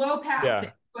 And we blow past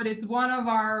it, but it's one of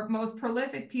our most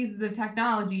prolific pieces of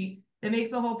technology that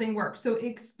makes the whole thing work. So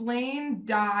explain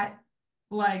DOT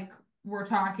like we're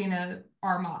talking to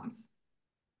our moms.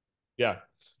 Yeah.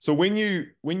 So when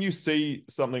you see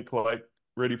something like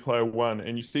Ready Player One,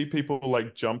 and you see people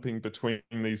like jumping between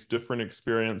these different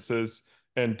experiences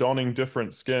and donning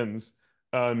different skins,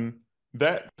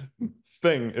 that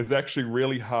thing is actually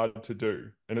really hard to do.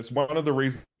 And it's one of the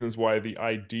reasons why the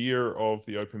idea of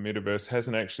the open metaverse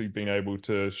hasn't actually been able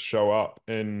to show up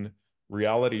in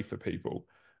reality for people.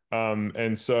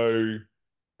 And so,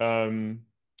 and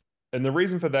the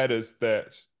reason for that is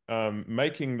that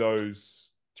making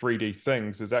those 3D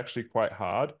things is actually quite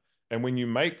hard. And when you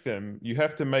make them, you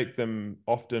have to make them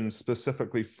often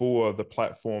specifically for the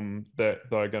platform that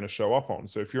they're going to show up on.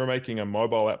 So if you're making a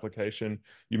mobile application,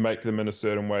 you make them in a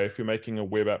certain way. If you're making a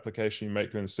web application, you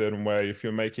make them in a certain way. If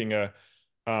you're making a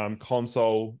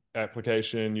console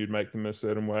application, you'd make them a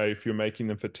certain way. If you're making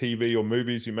them for TV or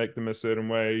movies, you make them a certain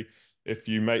way. If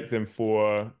you make them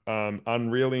for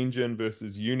Unreal Engine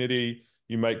versus Unity,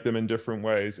 you make them in different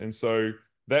ways. And so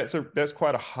that's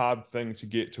quite a hard thing to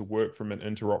get to work from an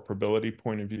interoperability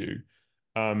point of view.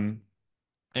 And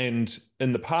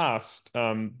in the past,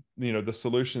 the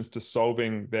solutions to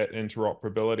solving that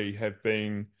interoperability have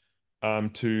been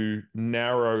to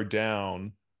narrow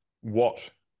down what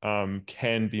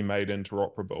can be made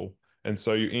interoperable. And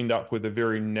so you end up with a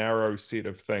very narrow set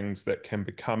of things that can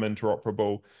become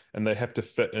interoperable, and they have to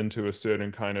fit into a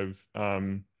certain kind of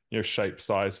shape,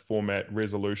 size, format,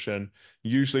 resolution,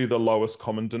 usually the lowest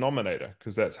common denominator,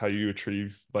 because that's how you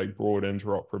achieve like broad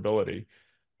interoperability.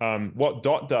 What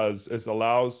DOT does is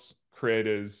allows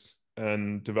creators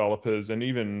and developers and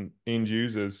even end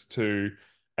users to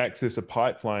access a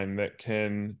pipeline that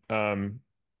can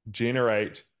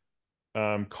generate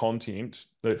content,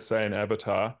 let's say an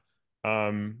avatar,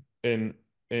 in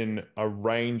a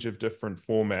range of different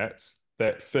formats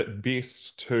that fit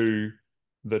best to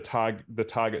the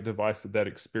target device that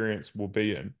experience will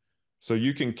be in. So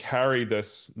you can carry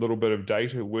this little bit of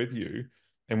data with you,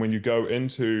 and when you go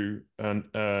into an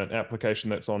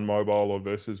application that's on mobile or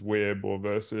versus web or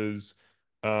versus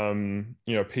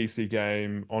PC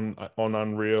game on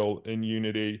Unreal in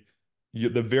Unity,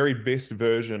 the very best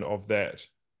version of that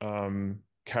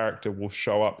character will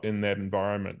show up in that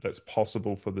environment that's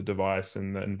possible for the device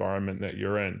and the environment that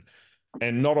you're in.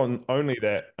 And not only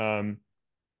that,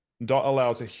 DOT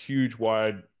allows a huge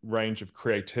wide range of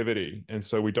creativity. And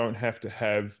so we don't have to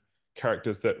have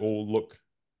characters that all look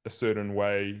a certain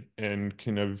way and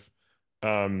kind of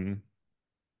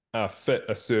fit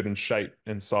a certain shape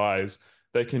and size.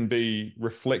 They can be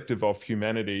reflective of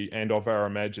humanity and of our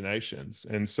imaginations.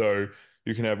 And so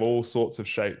you can have all sorts of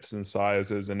shapes and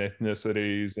sizes and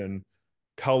ethnicities and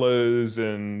colors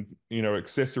and, you know,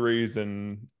 accessories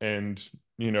and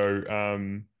you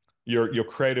know, your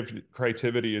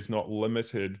creativity is not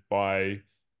limited by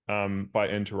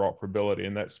interoperability.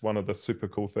 And that's one of the super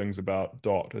cool things about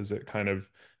Dot, is it kind of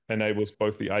enables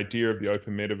both the idea of the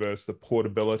open metaverse, the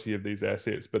portability of these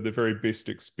assets, but the very best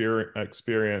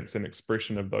experience and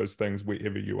expression of those things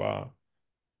wherever you are.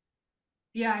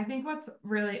 Yeah, I think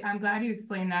I'm glad you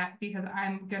explained that, because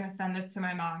I'm going to send this to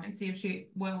my mom and see if she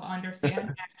will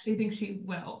understand. I actually think she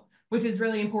will, which is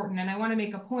really important. And I want to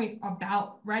make a point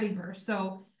about Readyverse.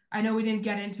 So I know we didn't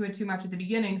get into it too much at the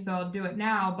beginning, so I'll do it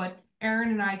now, but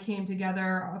Aaron and I came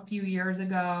together a few years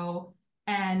ago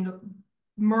and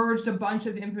merged a bunch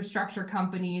of infrastructure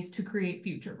companies to create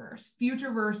Futureverse.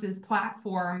 Futureverse's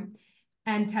platform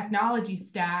and technology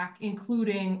stack,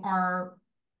 including our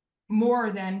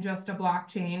more than just a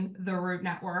blockchain, the root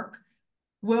network,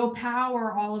 will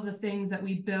power all of the things that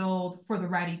we build for the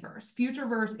Readyverse.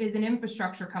 Futureverse is an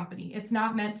infrastructure company. It's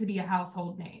not meant to be a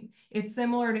household name. It's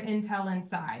similar to Intel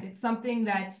Inside. It's something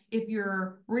that if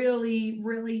you're really,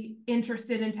 really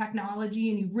interested in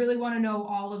technology and you really want to know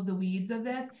all of the weeds of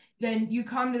this, then you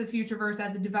come to the Futureverse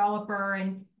as a developer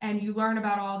and you learn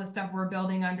about all the stuff we're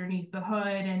building underneath the hood.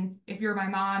 And if you're my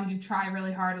mom, you try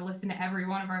really hard to listen to every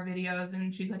one of our videos.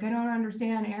 And she's like, I don't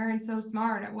understand. Aaron's so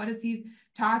smart. What is he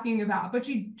talking about? But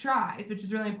she tries, which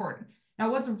is really important.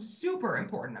 Now, what's super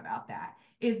important about that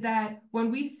is that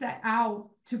when we set out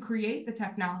to create the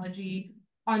technology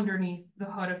underneath the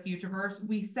hood of Futureverse,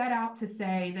 we set out to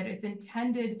say that it's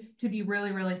intended to be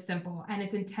really, really simple, and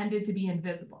it's intended to be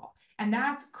invisible. And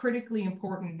that's critically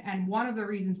important. And one of the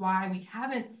reasons why we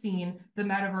haven't seen the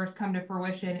metaverse come to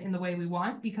fruition in the way we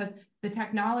want, because the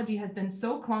technology has been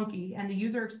so clunky and the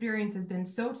user experience has been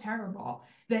so terrible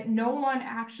that no one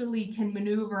actually can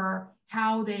maneuver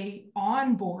how they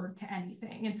onboard to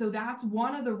anything. And so that's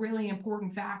one of the really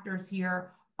important factors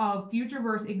here of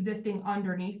Futureverse existing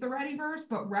underneath the Readyverse,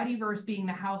 but Readyverse being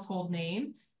the household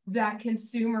name that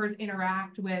consumers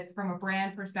interact with from a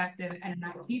brand perspective and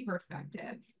an IP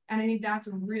perspective. And I think that's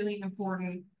a really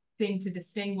important thing to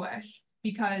distinguish,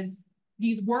 because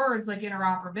these words like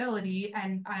interoperability,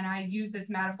 and I use this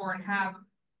metaphor and have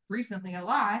recently a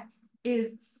lot,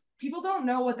 is people don't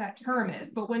know what that term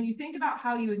is. But when you think about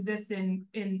how you exist in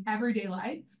everyday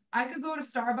life, I could go to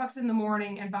Starbucks in the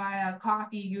morning and buy a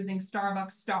coffee using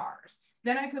Starbucks stars.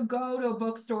 Then I could go to a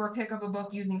bookstore, pick up a book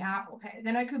using Apple Pay.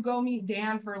 Then I could go meet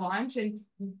Dan for lunch and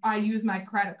I use my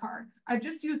credit card. I've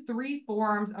just used 3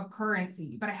 forms of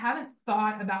currency, but I haven't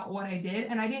thought about what I did.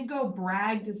 And I didn't go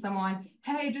brag to someone,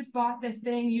 hey, I just bought this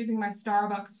thing using my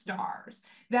Starbucks stars.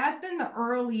 That's been the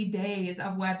early days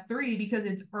of Web3 because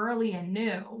it's early and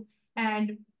new.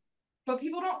 But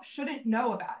people shouldn't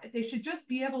know about it. They should just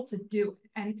be able to do it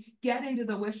and get into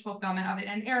the wish fulfillment of it.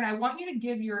 And Aaron, I want you to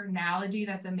give your analogy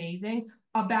that's amazing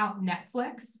about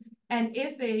Netflix. And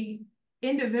if a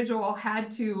individual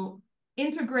had to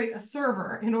integrate a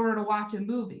server in order to watch a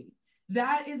movie,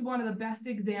 that is one of the best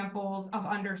examples of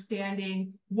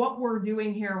understanding what we're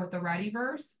doing here with the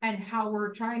Readyverse and how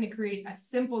we're trying to create a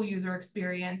simple user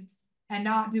experience and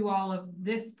not do all of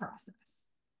this process.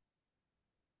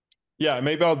 Yeah,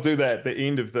 maybe I'll do that at the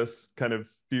end of this kind of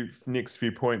next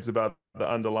few points about the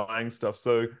underlying stuff.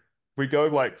 So we go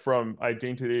like from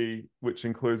identity, which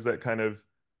includes that kind of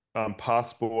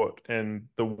passport and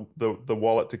the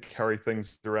wallet to carry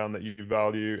things around that you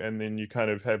value, and then you kind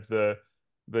of have the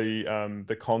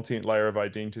content layer of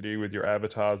identity with your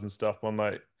avatars and stuff on.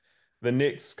 Like the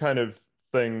next kind of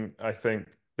thing I think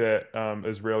that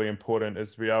is really important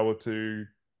is to be able to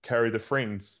carry the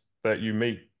friends that you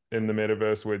meet in the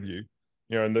metaverse with you,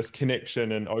 you know, and this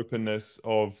connection and openness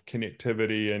of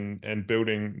connectivity and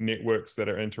building networks that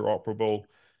are interoperable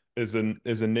is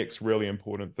a next really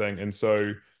important thing. And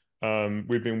so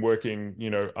we've been working, you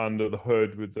know, under the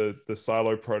hood with the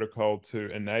Silo protocol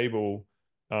to enable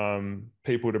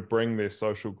people to bring their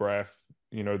social graph,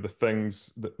 you know, the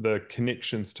things, the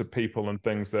connections to people and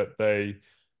things that they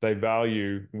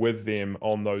value with them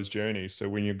on those journeys. So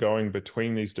when you're going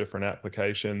between these different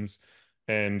applications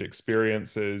and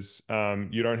experiences,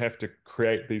 you don't have to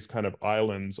create these kind of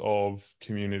islands of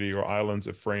community or islands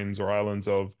of friends or islands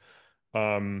of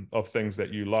things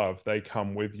that you love. They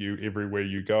come with you everywhere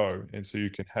you go, and so you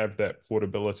can have that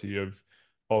portability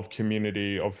of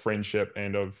community, of friendship,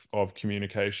 and of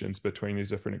communications between these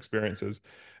different experiences.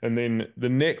 And then the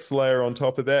next layer on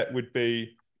top of that would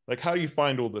be like, how do you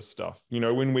find all this stuff? You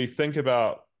know, when we think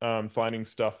about finding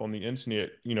stuff on the internet,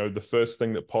 you know, the first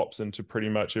thing that pops into pretty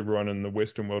much everyone in the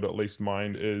Western world, at least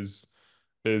mind, is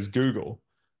Google.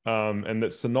 And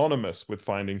that's synonymous with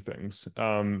finding things.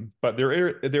 But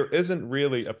there isn't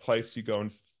really a place you go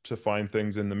to find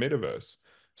things in the metaverse.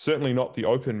 Certainly not the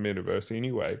open metaverse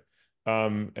anyway.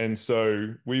 And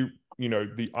so you know,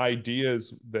 the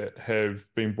ideas that have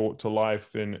been brought to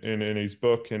life in his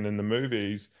book and in the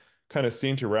movies kind of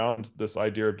center around this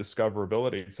idea of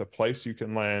discoverability. It's a place you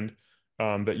can land,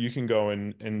 that you can go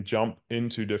and jump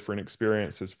into different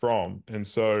experiences from. And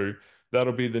so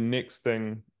that'll be the next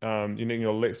thing, you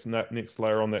know, next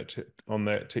layer on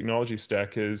that technology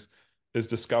stack is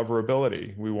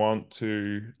discoverability. We want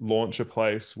to launch a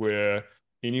place where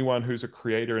anyone who's a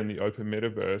creator in the open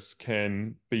metaverse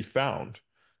can be found.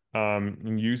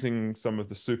 And using some of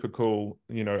the super cool,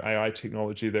 you know, AI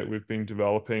technology that we've been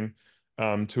developing,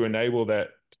 to enable that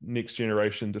next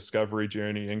generation discovery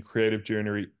journey and creative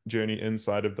journey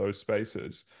inside of those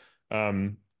spaces.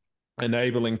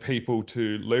 Enabling people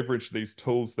to leverage these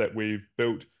tools that we've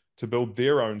built to build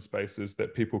their own spaces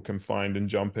that people can find and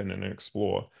jump in and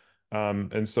explore.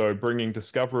 And so bringing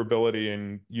discoverability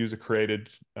and user-created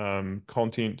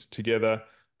content together,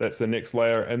 that's the next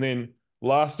layer. And then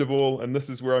last of all, and this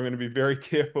is where I'm going to be very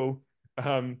careful,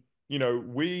 you know,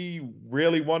 we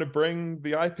really want to bring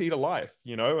the IP to life,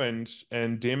 you know,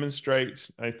 and demonstrate.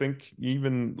 I think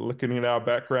even looking at our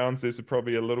backgrounds, there's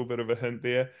probably a little bit of a hint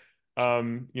there.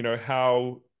 You know,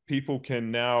 how people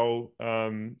can now,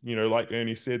 you know, like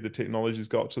Ernie said, the technology's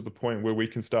got to the point where we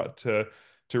can start to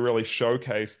really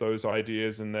showcase those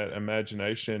ideas and that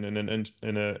imagination in an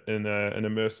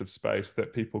immersive space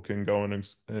that people can go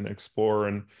and explore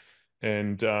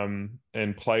and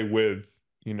play with.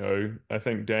 You know, I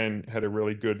think Dan had a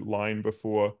really good line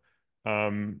before,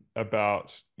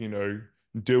 about, you know,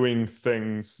 doing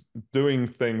things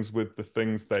with the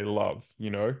things they love,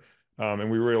 you know. And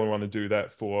we really want to do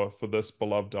that for this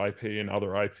beloved IP and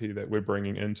other IP that we're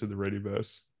bringing into the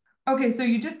Readyverse. Okay, so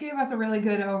you just gave us a really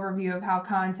good overview of how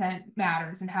content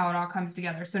matters and how it all comes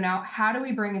together. So now how do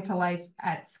we bring it to life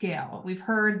at scale? We've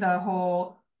heard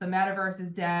the metaverse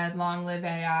is dead, long live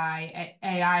AI.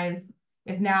 AI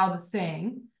is now the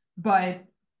thing, but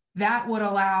that would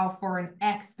allow for an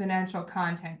exponential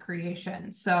content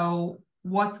creation. So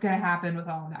what's going to happen with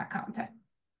all of that content?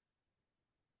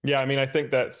 Yeah, I mean, I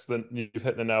think you've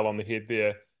hit the nail on the head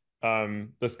there.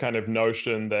 This kind of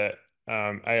notion that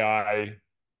AI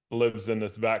lives in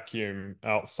this vacuum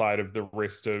outside of the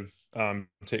rest of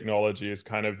technology is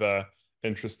kind of a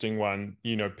interesting one.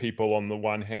 You know, people on the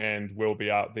one hand will be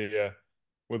out there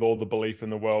with all the belief in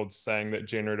the world saying that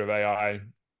generative AI,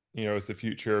 you know, is the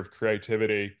future of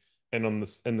creativity, and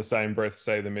in the same breath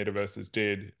say the metaverse is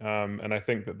dead. And I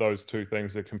think that those two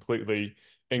things are completely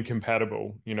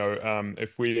incompatible. You know,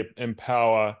 if we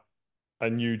empower a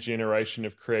new generation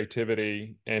of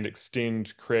creativity and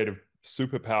extend creative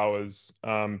superpowers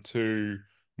to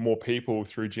more people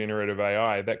through generative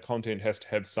AI, that content has to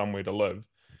have somewhere to live.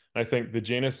 And I think the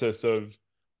genesis of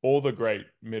all the great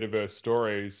metaverse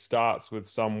stories starts with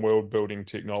some world-building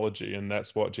technology, and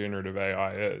that's what generative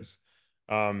AI is.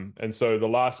 And so the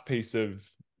last piece of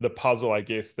the puzzle, I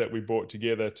guess, that we brought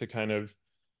together to kind of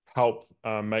help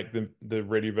make the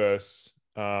Readyverse,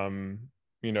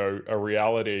 you know, a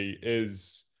reality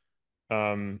is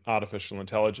artificial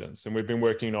intelligence. And we've been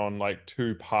working on like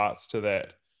two parts to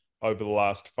that over the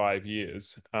last 5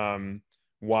 years.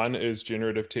 One is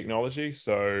generative technology.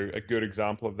 So a good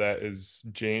example of that is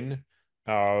Gen,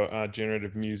 our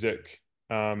generative music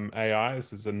AI.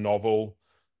 This is a novel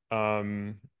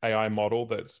AI model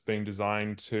that's been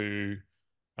designed to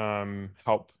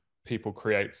help people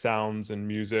create sounds and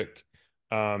music,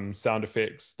 sound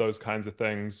effects, those kinds of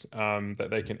things that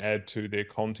they can add to their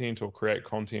content or create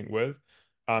content with.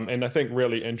 And I think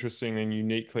really interesting and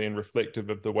uniquely and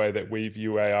reflective of the way that we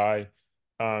view AI,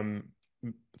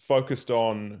 focused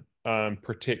on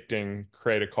protecting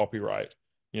creator copyright,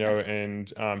 you know,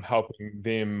 and helping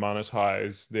them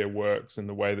monetize their works in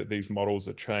the way that these models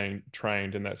are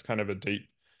trained. And that's kind of a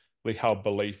deeply held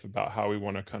belief about how we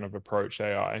want to kind of approach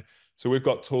AI. So we've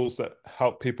got tools that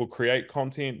help people create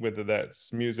content, whether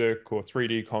that's music or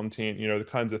 3D content, you know, the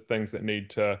kinds of things that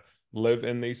need to live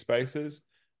in these spaces.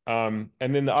 And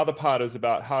then the other part is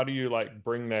about how do you like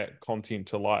bring that content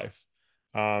to life?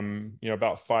 You know,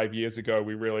 about 5 years ago,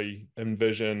 we really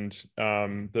envisioned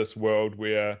this world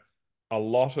where a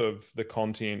lot of the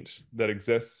content that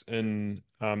exists in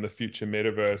the future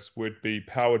metaverse would be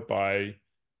powered by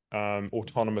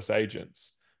autonomous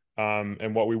agents.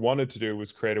 And what we wanted to do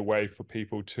was create a way for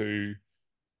people to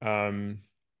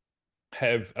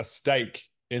have a stake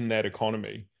in that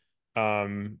economy.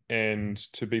 and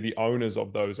to be the owners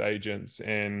of those agents,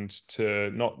 and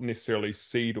to not necessarily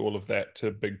cede all of that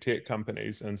to big tech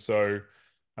companies. And so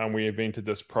we invented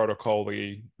this protocol,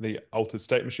 the Altered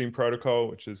State Machine protocol,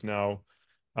 which is now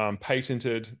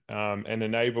patented, and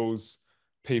enables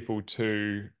people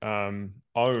to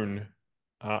own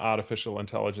artificial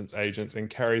intelligence agents and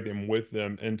carry them with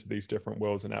them into these different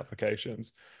worlds and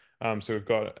applications. So we've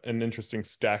got an interesting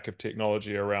stack of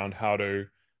technology around how to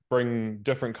bring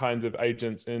different kinds of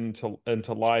agents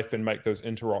into life and make those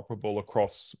interoperable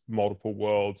across multiple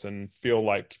worlds, and feel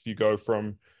like if you go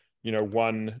from, you know,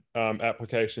 one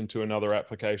application to another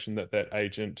application, that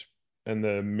agent and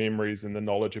the memories and the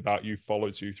knowledge about you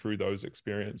follows you through those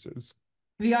experiences.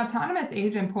 The autonomous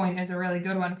agent point is a really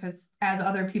good one, because as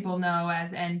other people know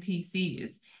as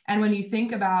NPCs, and when you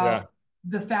think about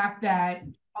the fact that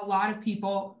a lot of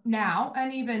people now,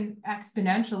 and even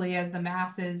exponentially as the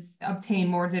masses obtain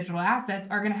more digital assets,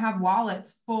 are going to have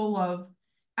wallets full of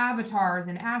avatars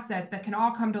and assets that can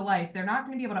all come to life. They're not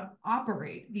going to be able to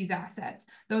operate these assets.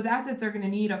 Those assets are going to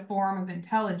need a form of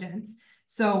intelligence.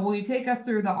 So will you take us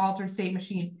through the altered state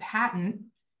machine patent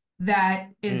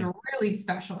that is really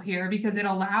special here, because it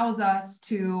allows us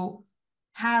to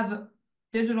have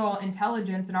digital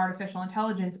intelligence and artificial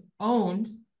intelligence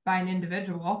owned by an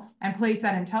individual, and place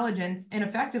that intelligence in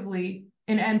effectively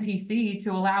an NPC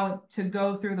to allow it to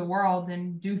go through the worlds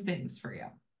and do things for you.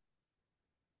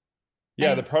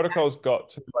 Yeah, the protocol's got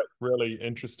two like really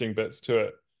interesting bits to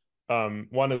it.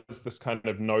 One is this kind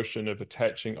of notion of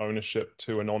attaching ownership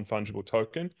to a non-fungible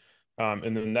token.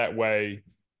 And then that way,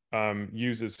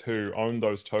 users who own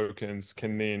those tokens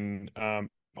can then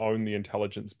own the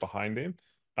intelligence behind them.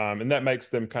 And that makes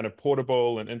them kind of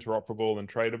portable and interoperable and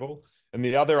tradable. And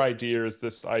the other idea is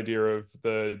this idea of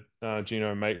the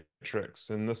genome matrix.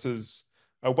 And this is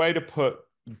a way to put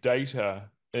data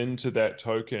into that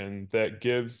token that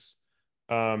gives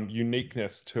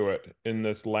uniqueness to it in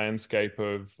this landscape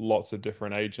of lots of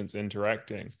different agents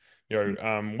interacting. You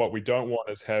know, what we don't want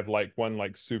is have like one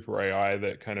like super AI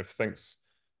that kind of thinks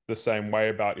the same way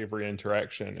about every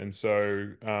interaction. And so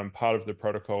part of the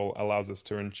protocol allows us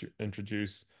to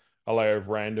introduce a layer of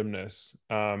randomness,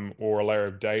 or a layer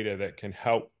of data that can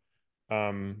help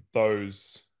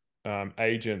those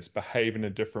agents behave in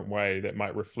a different way that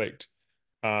might reflect,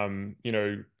 you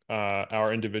know,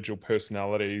 our individual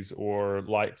personalities, or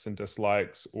likes and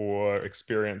dislikes, or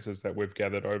experiences that we've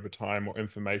gathered over time, or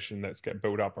information that's get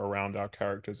built up around our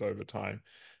characters over time.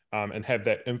 And have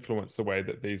that influence the way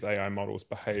that these AI models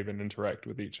behave and interact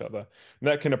with each other. And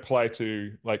that can apply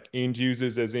to like end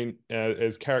users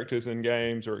as characters in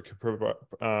games, or it could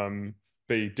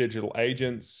be digital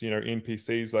agents, you know,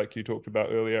 NPCs like you talked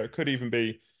about earlier. It could even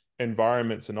be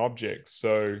environments and objects.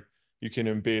 So you can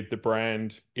embed the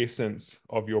brand essence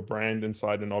of your brand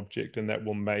inside an object, and that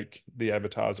will make the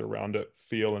avatars around it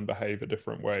feel and behave a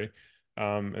different way.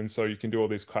 And so you can do all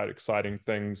these quite exciting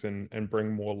things and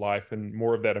bring more life and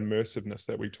more of that immersiveness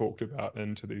that we talked about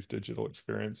into these digital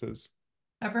experiences.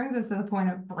 That brings us to the point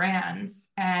of brands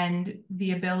and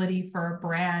the ability for a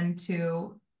brand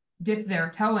to dip their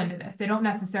toe into this. They don't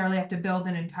necessarily have to build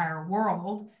an entire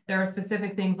world. There are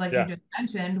specific things like you just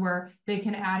mentioned where they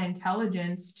can add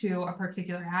intelligence to a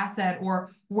particular asset,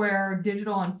 or where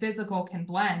digital and physical can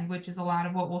blend, which is a lot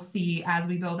of what we'll see as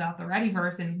we build out the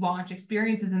Readyverse and launch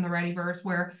experiences in the Readyverse,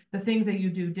 where the things that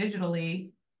you do digitally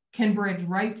can bridge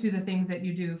right to the things that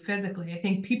you do physically. I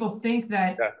think people think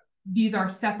that these are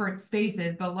separate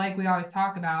spaces, but like we always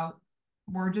talk about,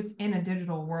 we're just in a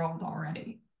digital world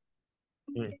already.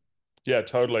 Yeah,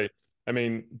 totally. I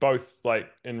mean, both like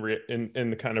in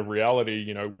the kind of reality,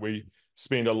 you know, we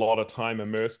spend a lot of time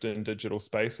immersed in digital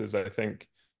spaces. I think,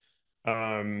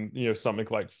 you know, something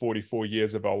like 44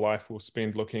 years of our life we'll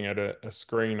spend looking at a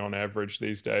screen on average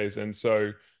these days. And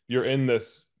so you're in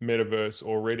this metaverse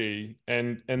already,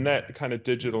 and that kind of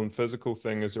digital and physical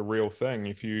thing is a real thing.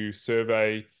 If you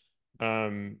survey,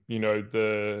 you know,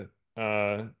 the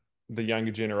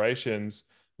younger generations,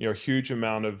 you know, a huge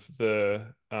amount of the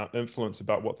influence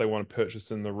about what they want to purchase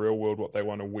in the real world, what they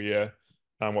want to wear,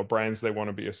 what brands they want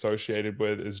to be associated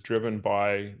with, is driven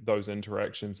by those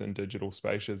interactions in digital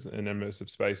spaces and immersive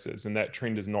spaces. And that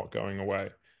trend is not going away.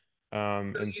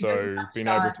 And so being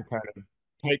able to kind of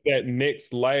take that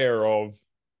next layer of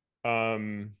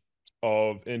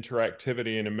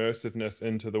interactivity and immersiveness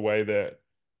into the way that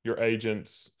your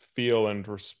agents feel and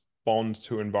respond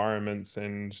to environments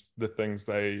and the things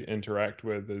they interact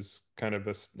with is kind of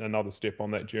another step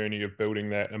on that journey of building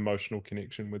that emotional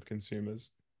connection with consumers.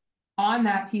 On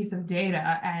that piece of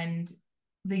data and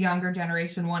the younger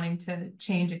generation wanting to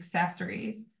change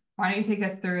accessories, why don't you take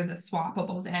us through the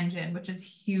Swappables engine, which is a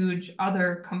huge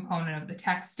other component of the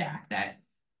tech stack that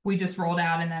we just rolled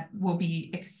out and that will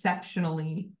be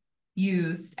exceptionally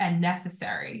used and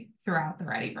necessary throughout the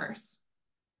Readyverse.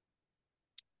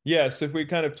 Yeah, so if we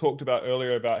kind of talked about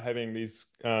earlier about having these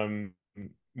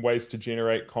ways to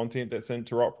generate content that's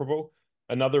interoperable,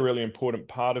 another really important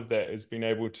part of that is being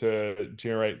able to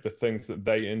generate the things that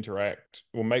they interact,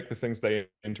 or make the things they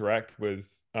interact with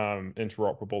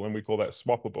interoperable, and we call that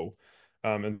swappable.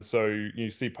 And so you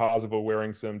see Parzival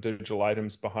wearing some digital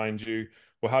items behind you.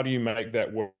 Well, how do you make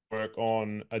that work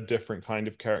on a different kind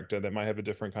of character that might have a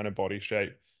different kind of body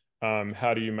shape?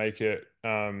 How do you make it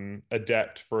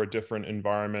adapt for a different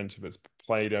environment if it's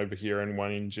played over here in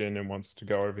one engine and wants to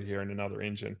go over here in another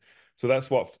engine? So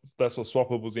that's what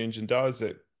Swappables Engine does.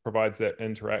 It provides that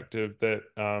interactive, that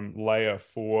layer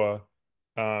for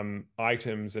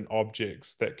items and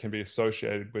objects that can be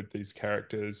associated with these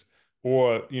characters,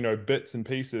 or bits and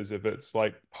pieces if it's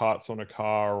like parts on a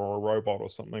car or a robot or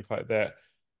something like that.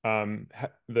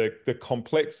 The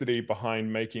complexity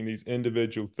behind making these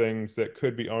individual things that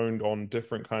could be owned on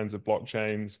different kinds of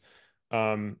blockchains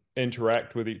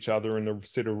interact with each other, and a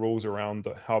set of rules around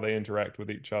how they interact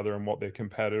with each other and what they're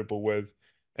compatible with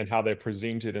and how they're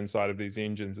presented inside of these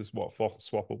engines is what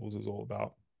Swappables is all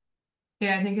about.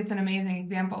 Yeah, I think it's an amazing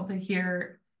example to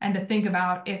hear and to think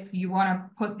about. If you want to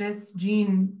put this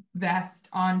jean vest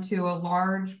onto a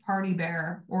large party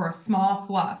bear or a small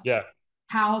fluff, yeah,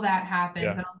 how that happens.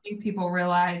 Yeah. I don't think people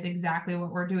realize exactly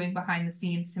what we're doing behind the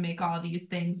scenes to make all these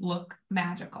things look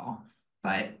magical.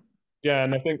 But yeah,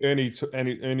 and I think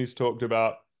Ernie's talked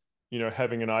about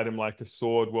having an item like a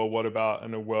sword. Well, what about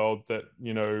in a world that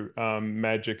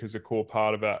magic is a core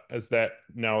part of it? Is that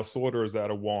now a sword or is that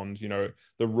a wand?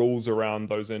 The rules around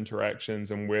those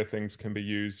interactions and where things can be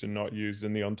used and not used,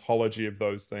 and the ontology of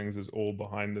those things is all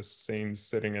behind the scenes,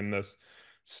 sitting in this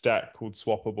stack called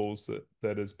Swappables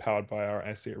that is powered by our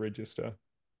asset register.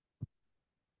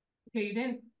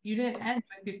 Okay, you didn't end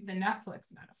with the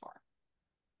Netflix metaphor.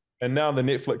 And now the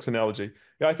Netflix analogy.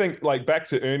 Yeah, I think like back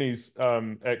to Ernie's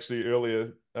actually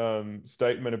earlier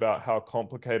statement about how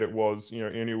complicated it was.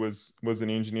 Ernie was an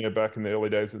engineer back in the early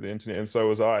days of the internet, and so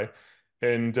was I.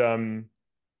 And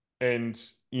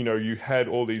you had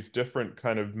all these different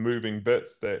kind of moving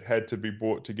bits that had to be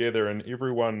brought together, and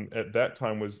everyone at that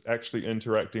time was actually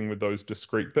interacting with those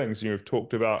discrete things. You've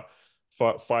talked about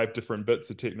five different bits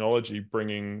of technology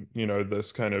bringing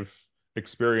this kind of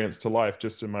experience to life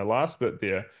just in my last bit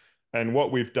there. And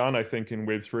what we've done, I think, in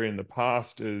Web3 in the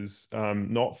past is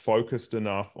not focused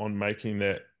enough on making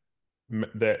that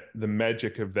the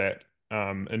magic of that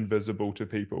invisible to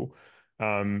people.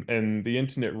 And the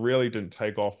internet really didn't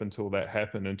take off until that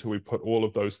happened, until we put all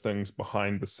of those things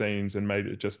behind the scenes and made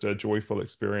it just a joyful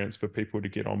experience for people to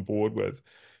get on board with.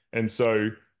 And so,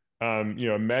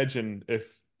 imagine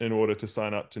if in order to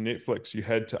sign up to Netflix, you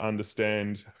had to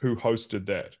understand who hosted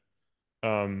that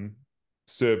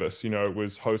service. It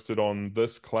was hosted on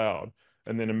this cloud.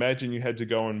 And then imagine you had to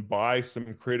go and buy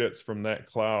some credits from that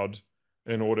cloud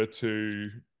in order to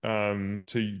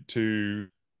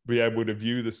be able to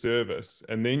view the service.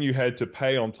 And then you had to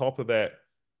pay on top of that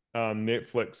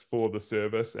Netflix for the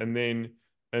service. And then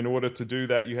in order to do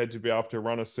that, you had to be able to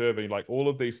run a survey. Like all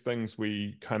of these things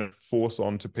we kind of force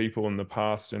onto people in the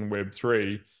past in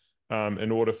Web3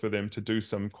 in order for them to do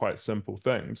some quite simple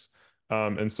things.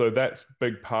 And so that's a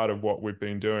big part of what we've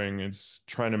been doing, is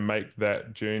trying to make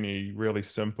that journey really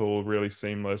simple, really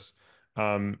seamless,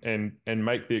 and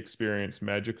make the experience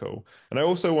magical. And I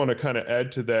also want to kind of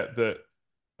add to that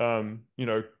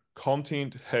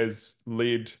content has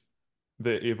led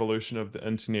the evolution of the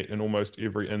internet in almost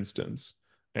every instance.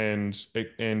 And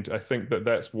I think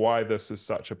that's why this is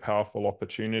such a powerful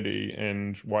opportunity,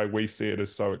 and why we see it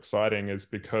as so exciting, is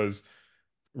because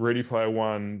Ready Player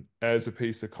One, as a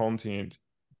piece of content,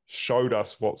 showed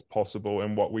us what's possible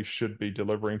and what we should be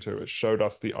delivering to. It showed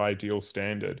us the ideal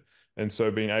standard. And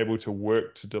so being able to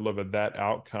work to deliver that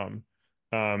outcome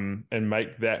and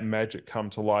make that magic come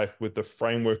to life with the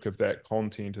framework of that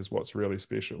content is what's really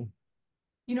special.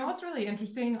 What's really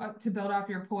interesting, to build off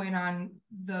your point on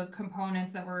the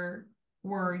components that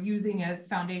we're using as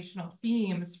foundational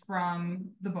themes from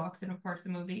the books and of course the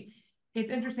movie. It's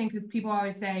interesting because people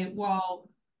always say, well,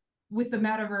 with the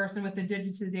metaverse and with the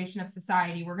digitization of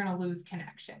society, we're going to lose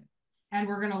connection and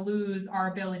we're going to lose our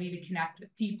ability to connect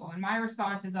with people. And my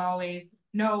response is always,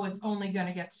 no, it's only going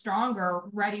to get stronger.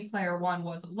 Ready Player One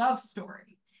was a love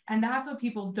story. And that's what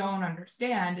people don't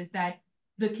understand, is that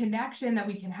the connection that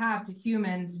we can have to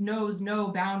humans knows no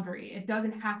boundary. It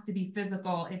doesn't have to be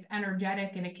physical. It's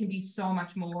energetic, and it can be so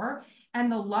much more. And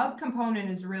the love component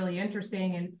is really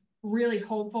interesting. And really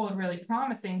hopeful and really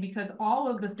promising, because all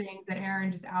of the things that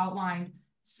Aaron just outlined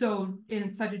so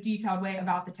in such a detailed way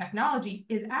about the technology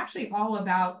is actually all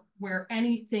about where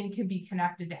anything can be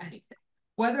connected to anything.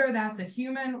 Whether that's a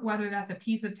human, whether that's a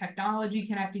piece of technology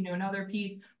connecting to another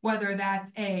piece, whether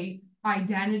that's a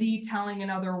identity telling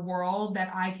another world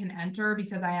that I can enter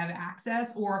because I have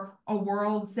access, or a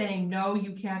world saying, no,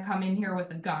 you can't come in here with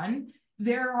a gun.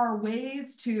 There are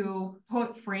ways to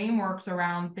put frameworks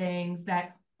around things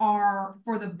that are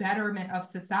for the betterment of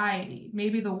society.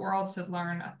 Maybe the world should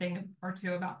learn a thing or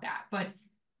two about that, but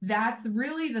that's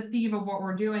really the theme of what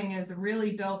we're doing, is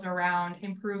really built around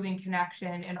improving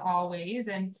connection in all ways.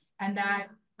 And that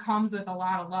comes with a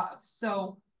lot of love.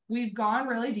 So we've gone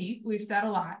really deep. We've said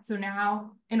a lot. So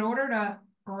now, in order to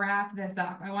wrap this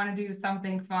up, I want to do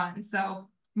something fun. So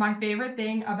my favorite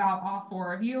thing about all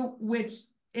four of you, which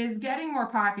is getting more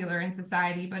popular in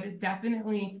society, but is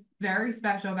definitely very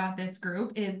special about this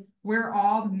group, is we're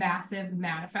all massive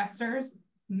manifestors.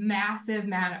 Massive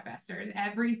manifestors.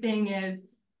 Everything is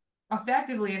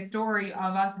effectively a story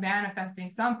of us manifesting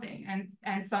something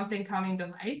and something coming to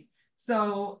life.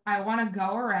 So I want to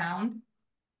go around.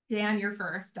 Dan, you're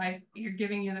first. You're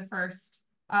giving you the first,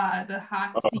 the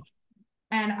hot seat.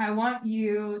 And I want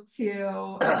you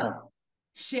to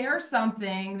share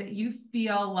something that you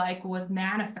feel like was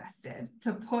manifested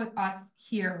to put us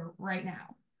here right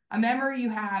now. A memory you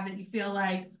have that you feel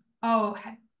like, oh,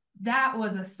 that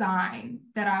was a sign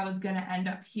that I was going to end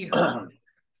up here.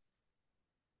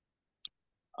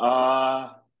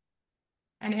 And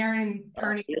Ernie,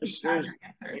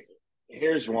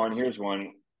 here's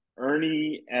one.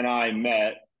 Ernie and I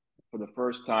met for the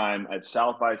first time at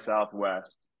South by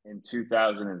Southwest in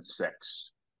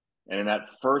 2006. And in that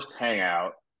first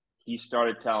hangout, he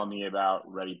started telling me about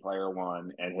Ready Player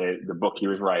One and the book he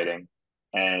was writing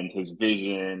and his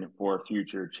vision for a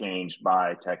future changed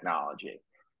by technology.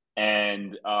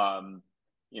 And,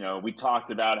 we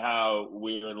talked about how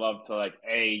we would love to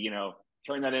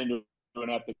turn that into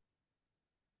an epic,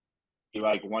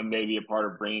 like one day be a part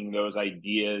of bringing those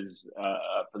ideas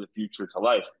for the future to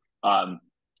life.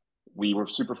 We were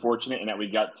super fortunate in that we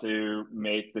got to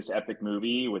make this epic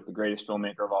movie with the greatest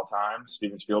filmmaker of all time,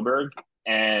 Steven Spielberg.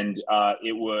 And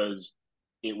it was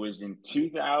in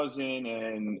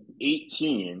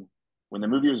 2018 when the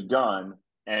movie was done,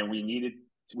 and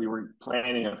we were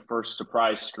planning a first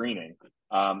surprise screening.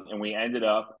 And we ended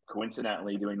up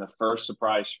coincidentally doing the first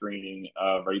surprise screening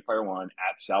of Ready Player One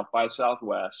at South by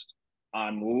Southwest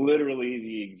on literally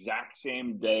the exact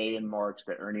same day in March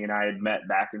that Ernie and I had met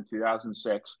back in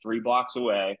 2006, 3 blocks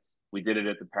away. We did it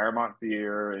at the Paramount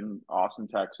Theater in Austin,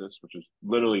 Texas, which was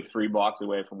literally 3 blocks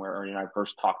away from where Ernie and I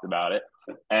first talked about it.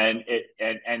 And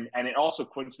it also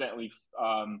coincidentally,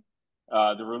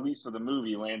 the release of the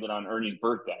movie landed on Ernie's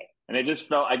birthday. And it just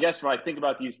felt, I guess when I think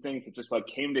about these things that just like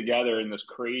came together in this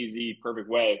crazy, perfect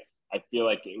way, I feel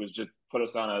like it was just put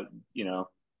us on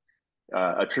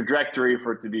a trajectory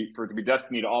for it to be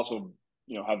destiny to also,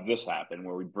 have this happen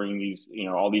where we bring these,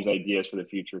 all these ideas for the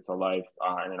future to life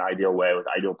in an ideal way with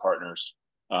ideal partners.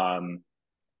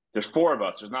 There's 4 of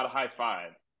us. There's not a high 5.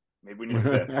 Maybe we need a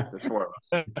 5th. There's 4 of us.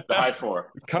 The high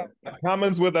 4.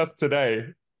 Carmen's with us today.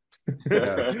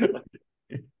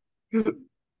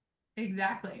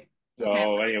 Exactly.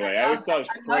 So anyway, I always thought it was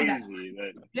crazy.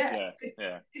 Yeah.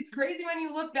 It's crazy when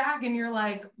you look back and you're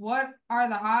like, what are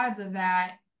the odds of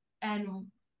that? And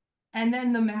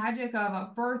then the magic of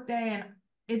a birthday, and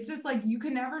it's just like you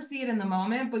can never see it in the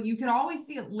moment, but you can always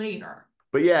see it later.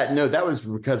 But yeah, no, that was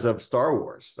because of Star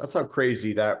Wars. That's how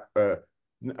crazy that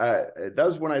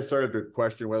was when I started to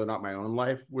question whether or not my own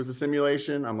life was a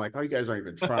simulation. I'm like, oh, you guys aren't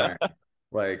even trying.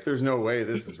 Like, there's no way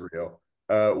this is real.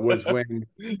 Was when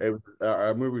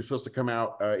our movie was supposed to come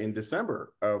out in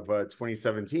December of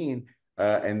 2017.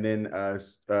 And then I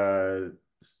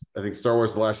think Star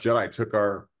Wars: The Last Jedi took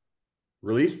our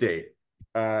release date.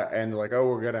 And they're like, oh,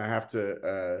 we're going to have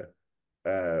to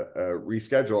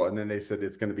reschedule. And then they said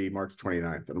it's going to be March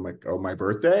 29th. And I'm like, oh, my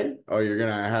birthday? Oh, you're going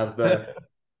to have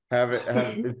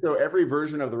so every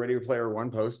version of the Ready Player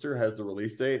One poster has the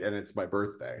release date, and it's my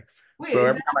birthday. Wait, so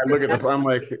every time I look at I'm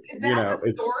like,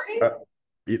 it's story?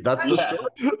 That's the story.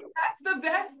 That's the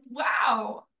best.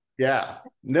 Wow. Yeah.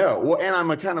 No. Well, and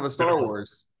I'm a kind of a Star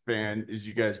Wars fan, as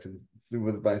you guys can see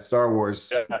with my Star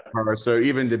Wars. Yeah. So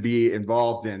even to be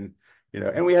involved in,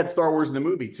 and we had Star Wars in the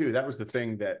movie too. That was the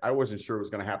thing that I wasn't sure was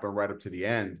going to happen right up to the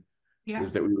end. Yeah.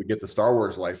 Was that we would get the Star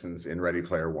Wars license in Ready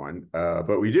Player One.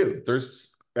 But we do.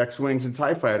 There's X-Wings and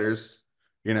TIE fighters,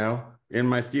 in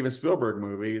my Steven Spielberg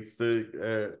movie. It's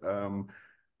the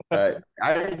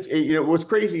what's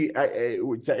crazy,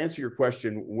 to answer your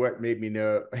question, what made me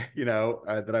know,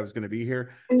 that I was going to be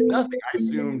here? Nothing. I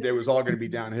assumed it was all going to be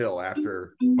downhill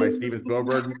after my Steven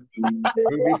Spielberg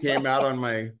movie came out on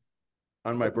my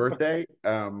birthday.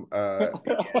 And I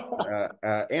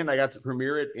got to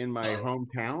premiere it in my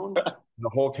hometown. The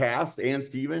whole cast and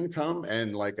Steven come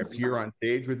and like appear on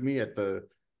stage with me at the,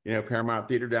 Paramount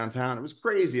Theater downtown. It was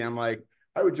crazy. I'm like,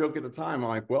 I would joke at the time. I'm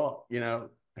like, well,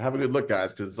 have a good look,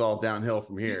 guys, because it's all downhill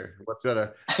from here. What's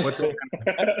gonna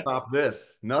stop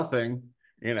this? Nothing.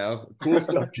 Cool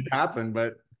stuff can happen,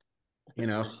 but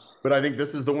I think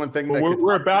this is the one thing that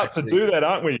we're about to do that,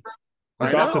 aren't we? We're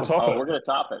about to top it. We're gonna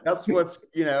top it. That's what's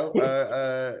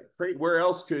great. Where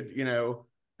else could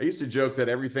I used to joke that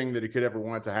everything that it could ever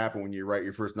want to happen when you write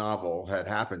your first novel had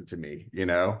happened to me,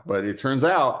 but it turns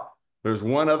out there's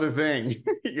one other thing,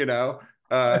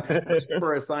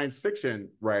 for a science fiction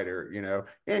writer,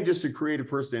 and just a creative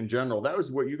person in general. That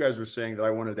was what you guys were saying that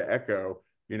I wanted to echo,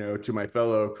 to my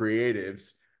fellow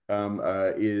creatives,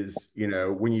 is,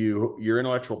 when your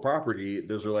intellectual property,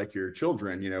 those are like your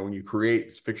children, when you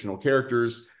create fictional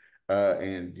characters,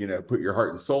 and, put your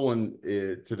heart and soul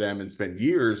to them and spend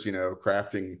years,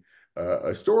 crafting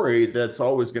a story, that's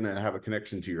always going to have a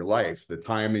connection to your life, the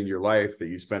time in your life that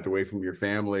you spent away from your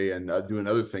family and doing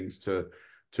other things to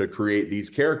create these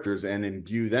characters and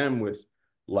imbue them with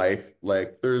life.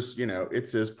 Like there's,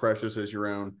 it's as precious as your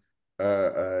own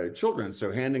children. So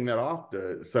handing that off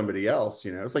to somebody else,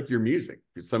 it's like your music.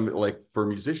 It's like for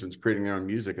musicians creating their own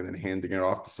music and then handing it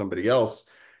off to somebody else,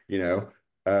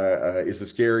 is a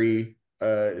scary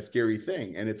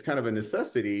thing. And it's kind of a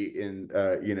necessity in,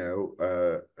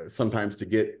 sometimes to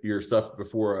get your stuff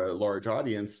before a large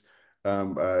audience,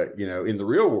 in the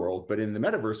real world, but in the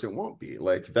metaverse, it won't be.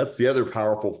 Like, that's the other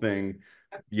powerful thing,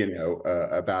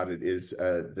 about it is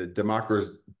the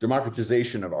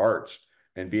democratization of art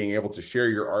and being able to share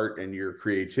your art and your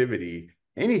creativity,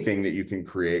 anything that you can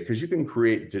create, because you can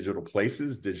create digital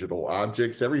places, digital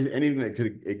objects, anything that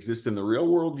could exist in the real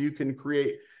world, you can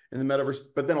create in the metaverse,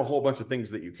 but then a whole bunch of things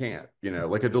that you can't,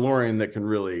 like a DeLorean that can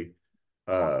really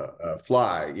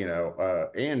fly,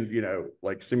 and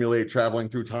like simulate traveling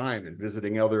through time and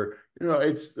visiting other,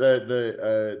 it's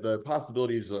the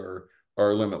possibilities are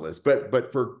limitless. But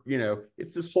for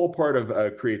it's this whole part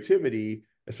of creativity,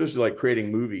 especially like creating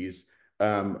movies,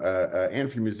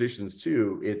 and for musicians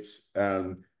too. It's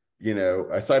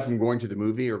aside from going to the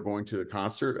movie or going to the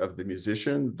concert of the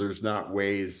musician, there's not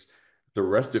ways the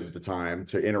rest of the time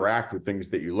to interact with things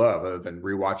that you love other than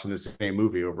rewatching the same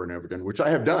movie over and over again, which I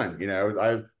have done.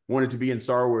 I wanted to be in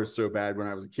Star Wars so bad when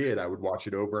I was a kid. I would watch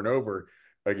it over and over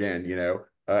again,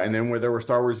 and then when there were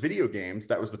Star Wars video games,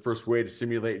 that was the first way to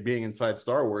simulate being inside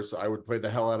Star Wars. So I would play the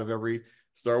hell out of every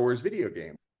Star Wars video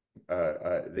game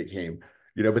that came,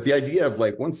 but the idea of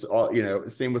like once,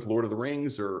 same with Lord of the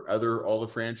Rings or all the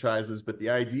franchises, but the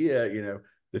idea,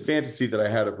 the fantasy that I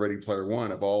had of Ready Player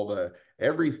One, of all the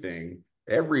everything,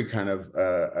 every kind of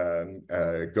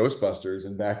Ghostbusters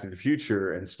and Back to the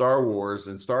Future and Star Wars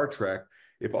and Star Trek,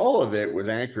 if all of it was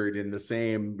anchored in the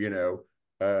same,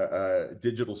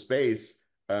 digital space,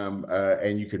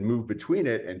 and you could move between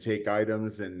it and take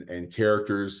items and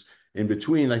characters in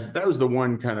between, like that was the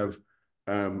one kind of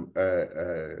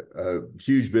a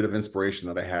huge bit of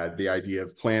inspiration that I had, the idea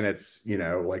of planets,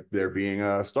 like there being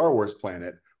a Star Wars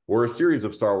planet or a series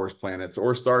of Star Wars planets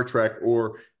or Star Trek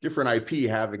or different IP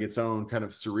having its own kind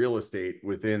of surreal estate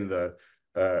within the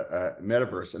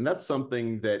metaverse. And that's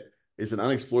something that is an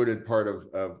unexploited part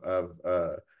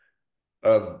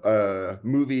of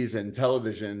movies and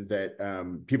television that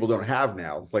people don't have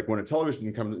now. It's like when a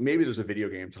television comes, maybe there's a video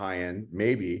game tie-in,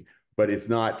 maybe, but it's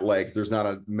not like there's not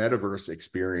a metaverse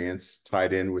experience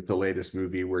tied in with the latest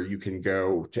movie where you can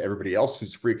go to everybody else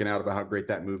who's freaking out about how great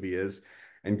that movie is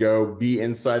and go be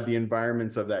inside the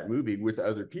environments of that movie with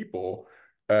other people.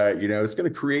 It's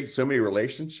going to create so many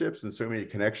relationships and so many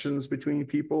connections between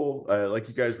people. Like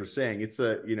you guys were saying, it's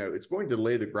going to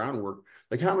lay the groundwork.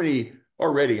 Like how many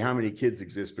kids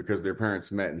exist because their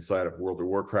parents met inside of World of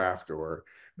Warcraft or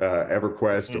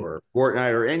EverQuest or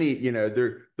Fortnite or any,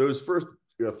 those first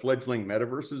fledgling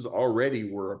metaverses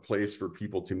already were a place for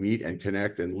people to meet and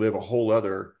connect and live a whole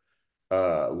other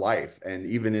life. And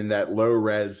even in that low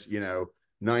res,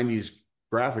 90s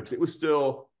graphics, it was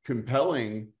still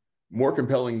compelling, more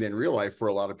compelling than real life for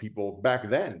a lot of people back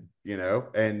then,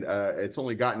 and it's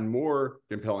only gotten more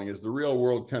compelling as the real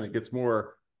world kind of gets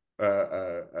more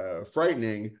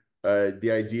frightening.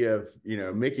 The idea of,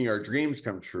 making our dreams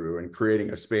come true and creating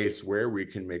a space where we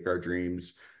can make our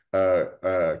dreams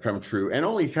come true and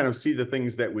only kind of see the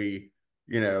things that we,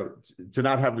 to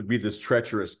not have to be this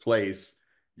treacherous place,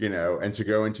 you know, and to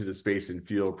go into the space and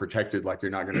feel protected, like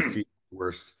you're not going to see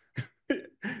worse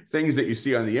things that you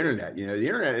see on the internet. You know, the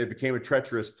internet, it became a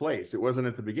treacherous place. It wasn't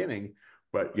at the beginning,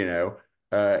 but you know,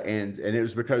 and it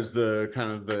was because the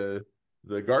kind of the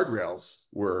guardrails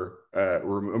were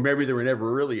or maybe there were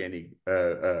never really any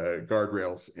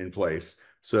guardrails in place.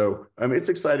 So it's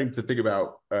exciting to think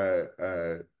about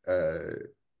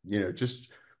you know, just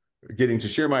getting to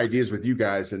share my ideas with you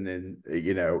guys, and then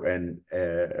you know, and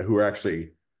who are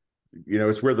actually, you know,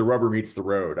 it's where the rubber meets the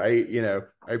road. You know,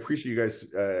 I appreciate you guys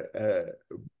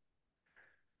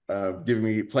giving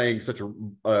me, playing such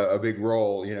a big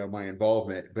role, you know, my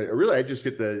involvement. But really, I just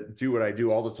get to do what I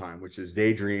do all the time, which is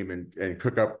daydream and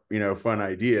cook up, you know, fun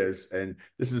ideas. And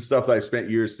this is stuff that I spent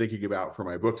years thinking about for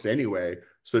my books anyway.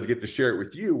 So to get to share it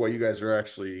with you while you guys are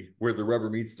actually where the rubber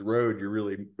meets the road, you're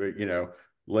really, you know,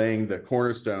 laying the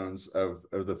cornerstones of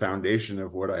the foundation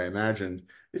of what I imagined.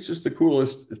 It's just the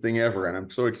coolest thing ever. And I'm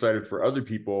so excited for other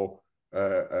people,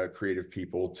 creative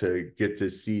people, to get to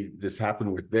see this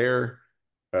happen with their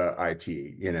IP,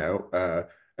 you know.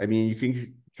 I mean, you can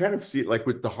kind of see it like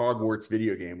with the Hogwarts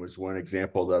video game was one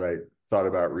example that I thought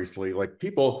about recently. Like,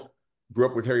 people grew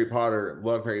up with Harry Potter,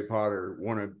 love Harry Potter,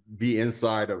 want to be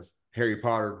inside of Harry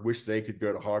Potter, wish they could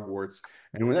go to Hogwarts.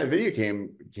 And when that video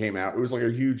came out, it was like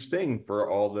a huge thing for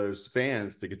all those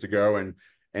fans to get to go and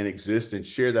exist and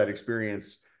share that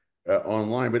experience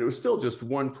online. But it was still just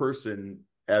one person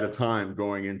at a time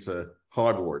going into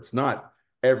Hogwarts, not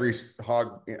every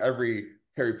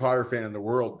Harry Potter fan in the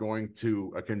world going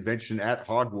to a convention at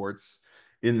Hogwarts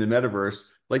in the metaverse.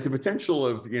 Like, the potential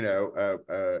of, you know,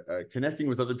 connecting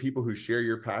with other people who share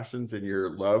your passions and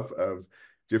your love of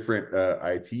different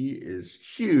IP is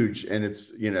huge. And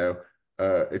it's, you know,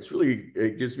 it's really,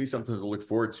 it gives me something to look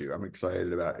forward to. I'm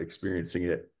excited about experiencing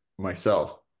it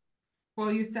myself. Well,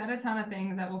 you said a ton of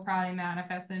things that will probably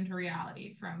manifest into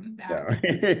reality from that.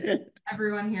 Yeah.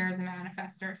 Everyone here is a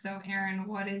manifester. So Aaron,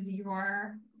 what is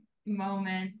your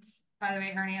moment? By the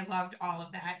way, Ernie, I loved all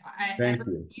of that. Thank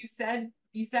you.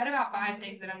 You said about 5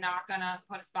 things that I'm not gonna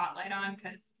put a spotlight on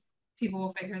because people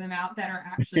will figure them out that are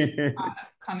actually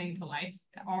coming to life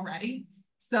already.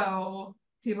 So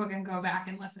people can go back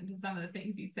and listen to some of the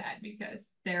things you said because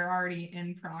they're already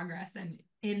in progress and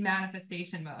in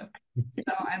manifestation mode.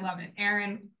 So I love it.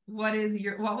 Aaron, what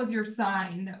was your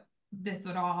sign that this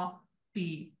would all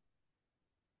be?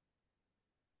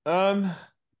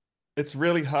 It's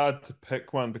really hard to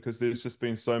pick one because there's just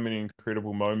been so many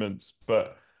incredible moments.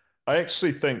 But I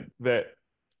actually think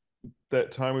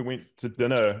that time we went to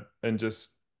dinner and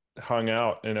just hung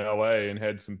out in LA and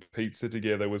had some pizza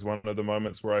together was one of the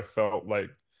moments where I felt like,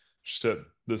 shit,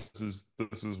 this is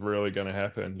really going to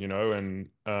happen, you know. And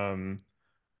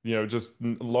you know, just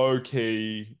low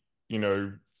key, you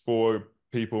know, for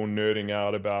people nerding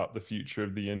out about the future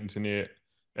of the internet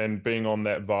and being on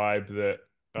that vibe that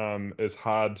is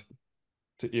hard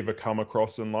to ever come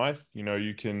across in life. You know,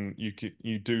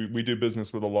 we do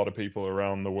business with a lot of people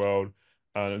around the world,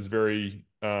 and it's very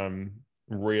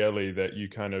rarely that you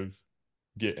kind of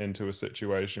get into a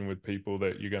situation with people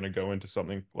that you're going to go into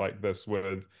something like this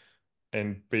with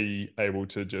and be able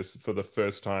to just for the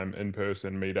first time in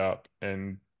person meet up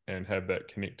and have that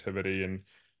connectivity and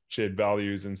shared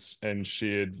values and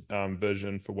shared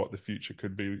vision for what the future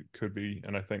could be.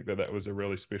 And I think that was a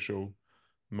really special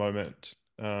moment,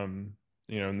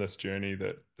 you know, in this journey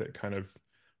that kind of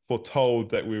foretold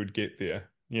that we would get there.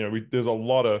 You know, there's a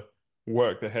lot of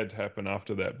work that had to happen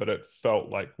after that, but it felt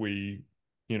like we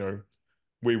were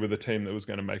the team that was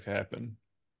going to make it happen.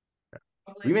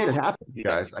 We made it happen, you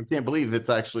guys. I can't believe it's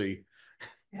actually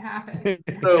It happened.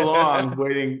 so long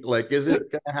waiting. Like, is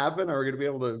it going to happen? Or are we going to be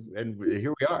able to? And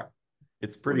here we are.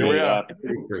 It's pretty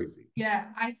crazy. Yeah,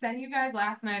 I sent you guys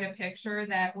last night a picture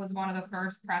that was one of the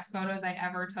first press photos I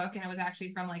ever took, and it was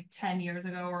actually from like 10 years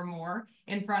ago or more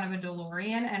in front of a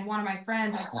DeLorean. And one of my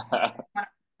friends,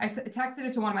 I texted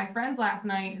it to one of my friends last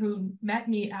night who met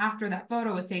me after that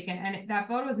photo was taken, and that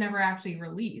photo was never actually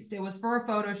released. It was for a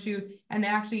photo shoot, and they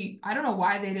actually, I don't know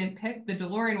why they didn't pick the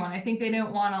DeLorean one. I think they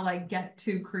didn't want to like get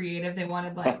too creative. They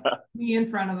wanted like me in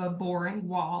front of a boring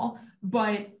wall.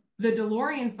 But the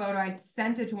DeLorean photo, I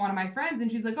sent it to one of my friends,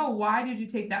 and she's like, "Oh, why did you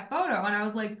take that photo?" And I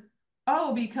was like,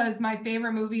 "Oh, because my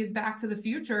favorite movie is Back to the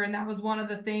Future." And that was one of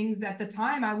the things at the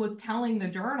time I was telling the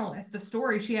journalist the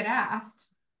story. She had asked,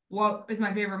 "What is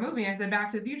my favorite movie?" I said,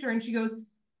 "Back to the Future." And she goes,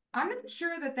 "I'm not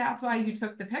sure that that's why you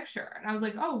took the picture." And I was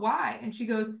like, "Oh, why?" And she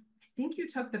goes, "I think you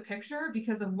took the picture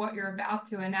because of what you're about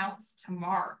to announce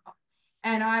tomorrow."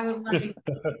 And I was like,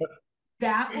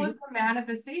 that was the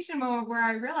manifestation moment where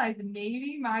I realized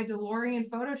maybe my DeLorean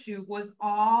photo shoot was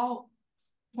all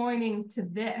pointing to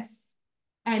this.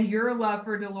 and your love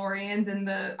for DeLoreans and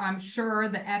I'm sure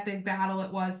the epic battle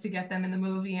it was to get them in the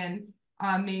movie, and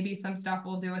maybe some stuff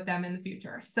we'll do with them in the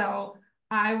future. So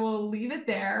I will leave it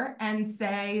there and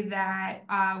say that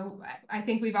I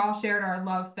think we've all shared our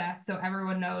love fest, so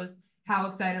everyone knows how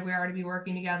excited we are to be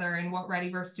working together, and what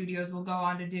Readyverse Studios will go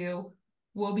on to do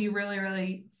will be really,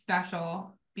 really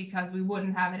special because we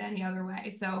wouldn't have it any other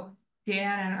way. So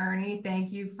Dan and Ernie,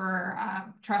 thank you for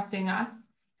trusting us.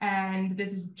 And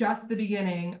this is just the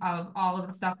beginning of all of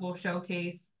the stuff we'll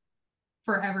showcase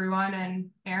for everyone. And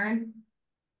Aaron,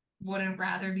 wouldn't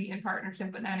rather be in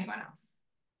partnership with anyone else.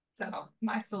 So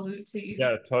my salute to you.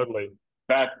 Yeah, totally.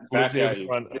 Back at you.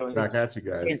 Back at you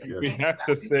guys. Yeah. We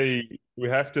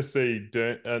have to see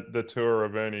the tour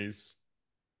of Ernie's.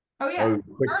 Oh yeah. Oh,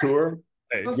 quick tour.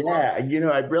 Yeah,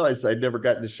 I realized I'd never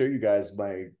gotten to show you guys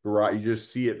my garage. You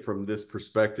just see it from this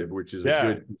perspective, which is a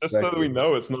good just so that we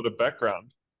know it's not a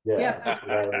background. Yeah, so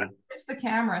switch the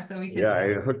camera so we can. Yeah,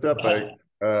 I hooked up a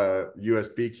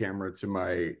USB camera to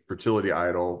my fertility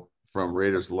idol from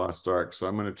Raiders of the Lost Ark. So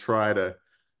I'm going to try to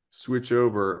switch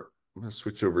over. I'm going to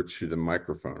switch over to the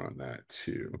microphone on that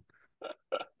too.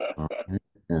 All right.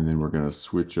 And then we're going to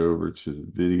switch over to the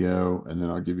video, and then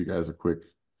I'll give you guys a quick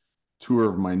tour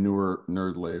of my newer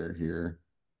nerd layer here.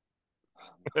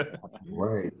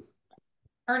 Right.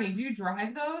 Ernie, do you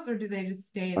drive those or do they just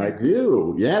stay there? I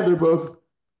do. Yeah, they're both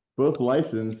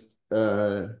licensed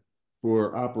for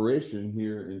operation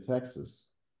here in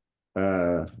Texas. I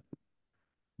don't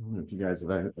know if you guys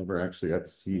have ever actually got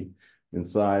to see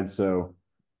inside. So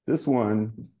this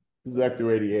one, this is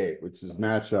Ecto 88, which is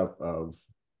matchup of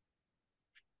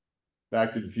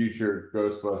Back to the Future,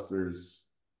 Ghostbusters,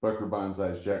 Buckaroo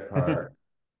Banzai's jet car,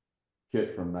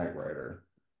 Kit from Knight Rider.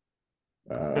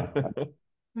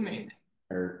 Amazing.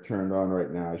 They're turned on right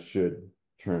now. I should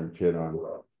turn Kit on.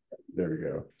 There we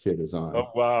go. Kit is on. Oh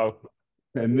wow!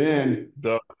 And then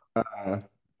can I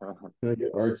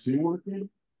get R2 working?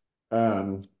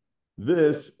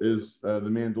 This is the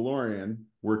Mandalorian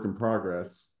work in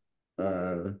progress.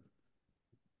 That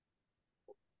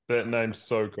name's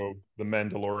so cool. The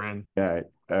Mandalorian. Yeah,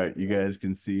 you guys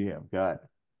can see I've got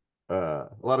a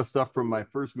lot of stuff from my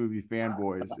first movie,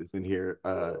 Fanboys, is in here.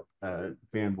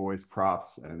 Fanboys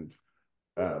props and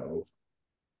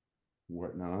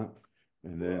whatnot.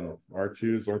 And then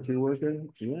R2 working?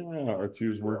 Yeah,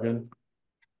 R2 is working.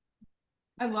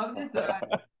 I love this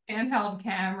handheld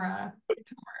camera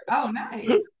tour. Oh,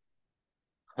 nice.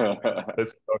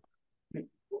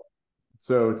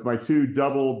 So it's my two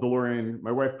double DeLorean.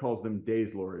 My wife calls them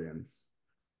Days-Lorians.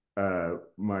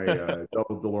 My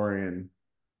double DeLorean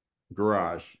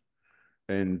garage.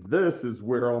 And this is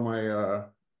where all my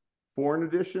foreign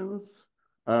editions,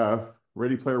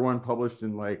 Ready Player One, published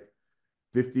in like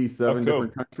 57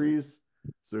 different countries.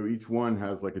 So each one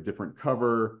has like a different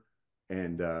cover.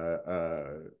 And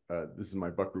this is my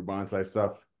Buckaroo Banzai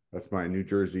stuff. That's my New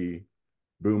Jersey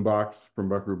boombox from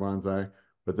Buckaroo Banzai.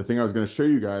 But the thing I was going to show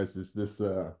you guys is this.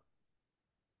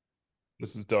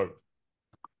 This is dope.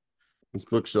 This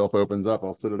bookshelf opens up.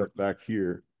 I'll set it up back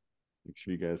here. Make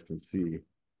sure you guys can see.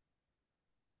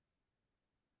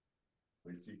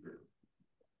 My secret.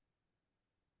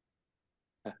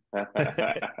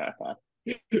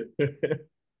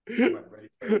 Ready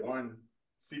Player One,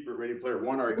 secret Ready Player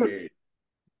One arcade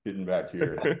hidden back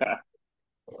here.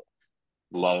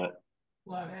 Love it.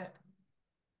 Love it.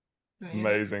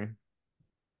 Amazing.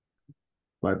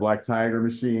 My Black Tiger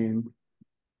machine.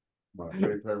 My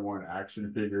Ready Player One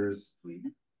action figures. I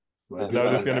know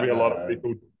there's going to be a lot of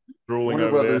people drooling Warner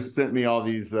over Brothers sent me all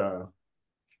these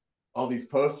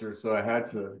posters, so I had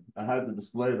to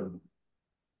display them.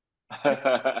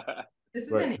 This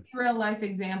is an real life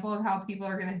example of how people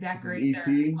are going to decorate their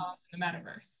homes in the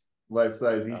metaverse. Life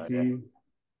size ET, and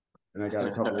I got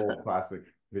a couple old classic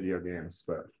video games,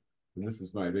 but this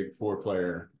is my big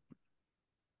 4-player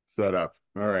setup.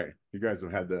 All right, you guys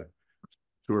have had the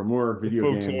tour, more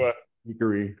video game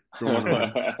geekery going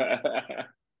on.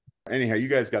 Anyhow, you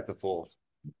guys got the full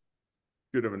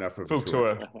good enough of full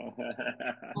tour.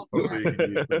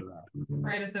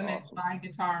 Right at the mix by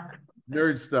guitar.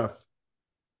 Nerd stuff.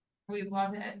 We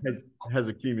love it. Has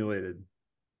accumulated.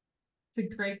 It's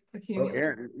a great accumulation. Oh,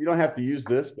 Aaron, you don't have to use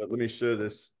this, but let me show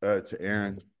this to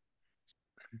Aaron.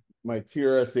 My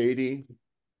TRS-80.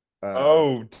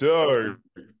 Oh, dude.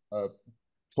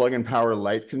 Plug and power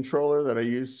light controller that I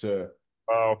use to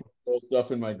pull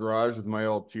stuff in my garage with my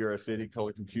old TRS-80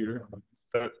 color computer.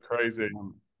 That's crazy.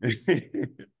 All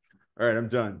right, I'm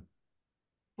done.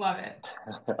 Love it.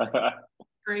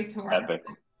 Great tour. Epic.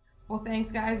 Well,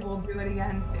 thanks, guys. We'll do it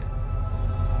again soon.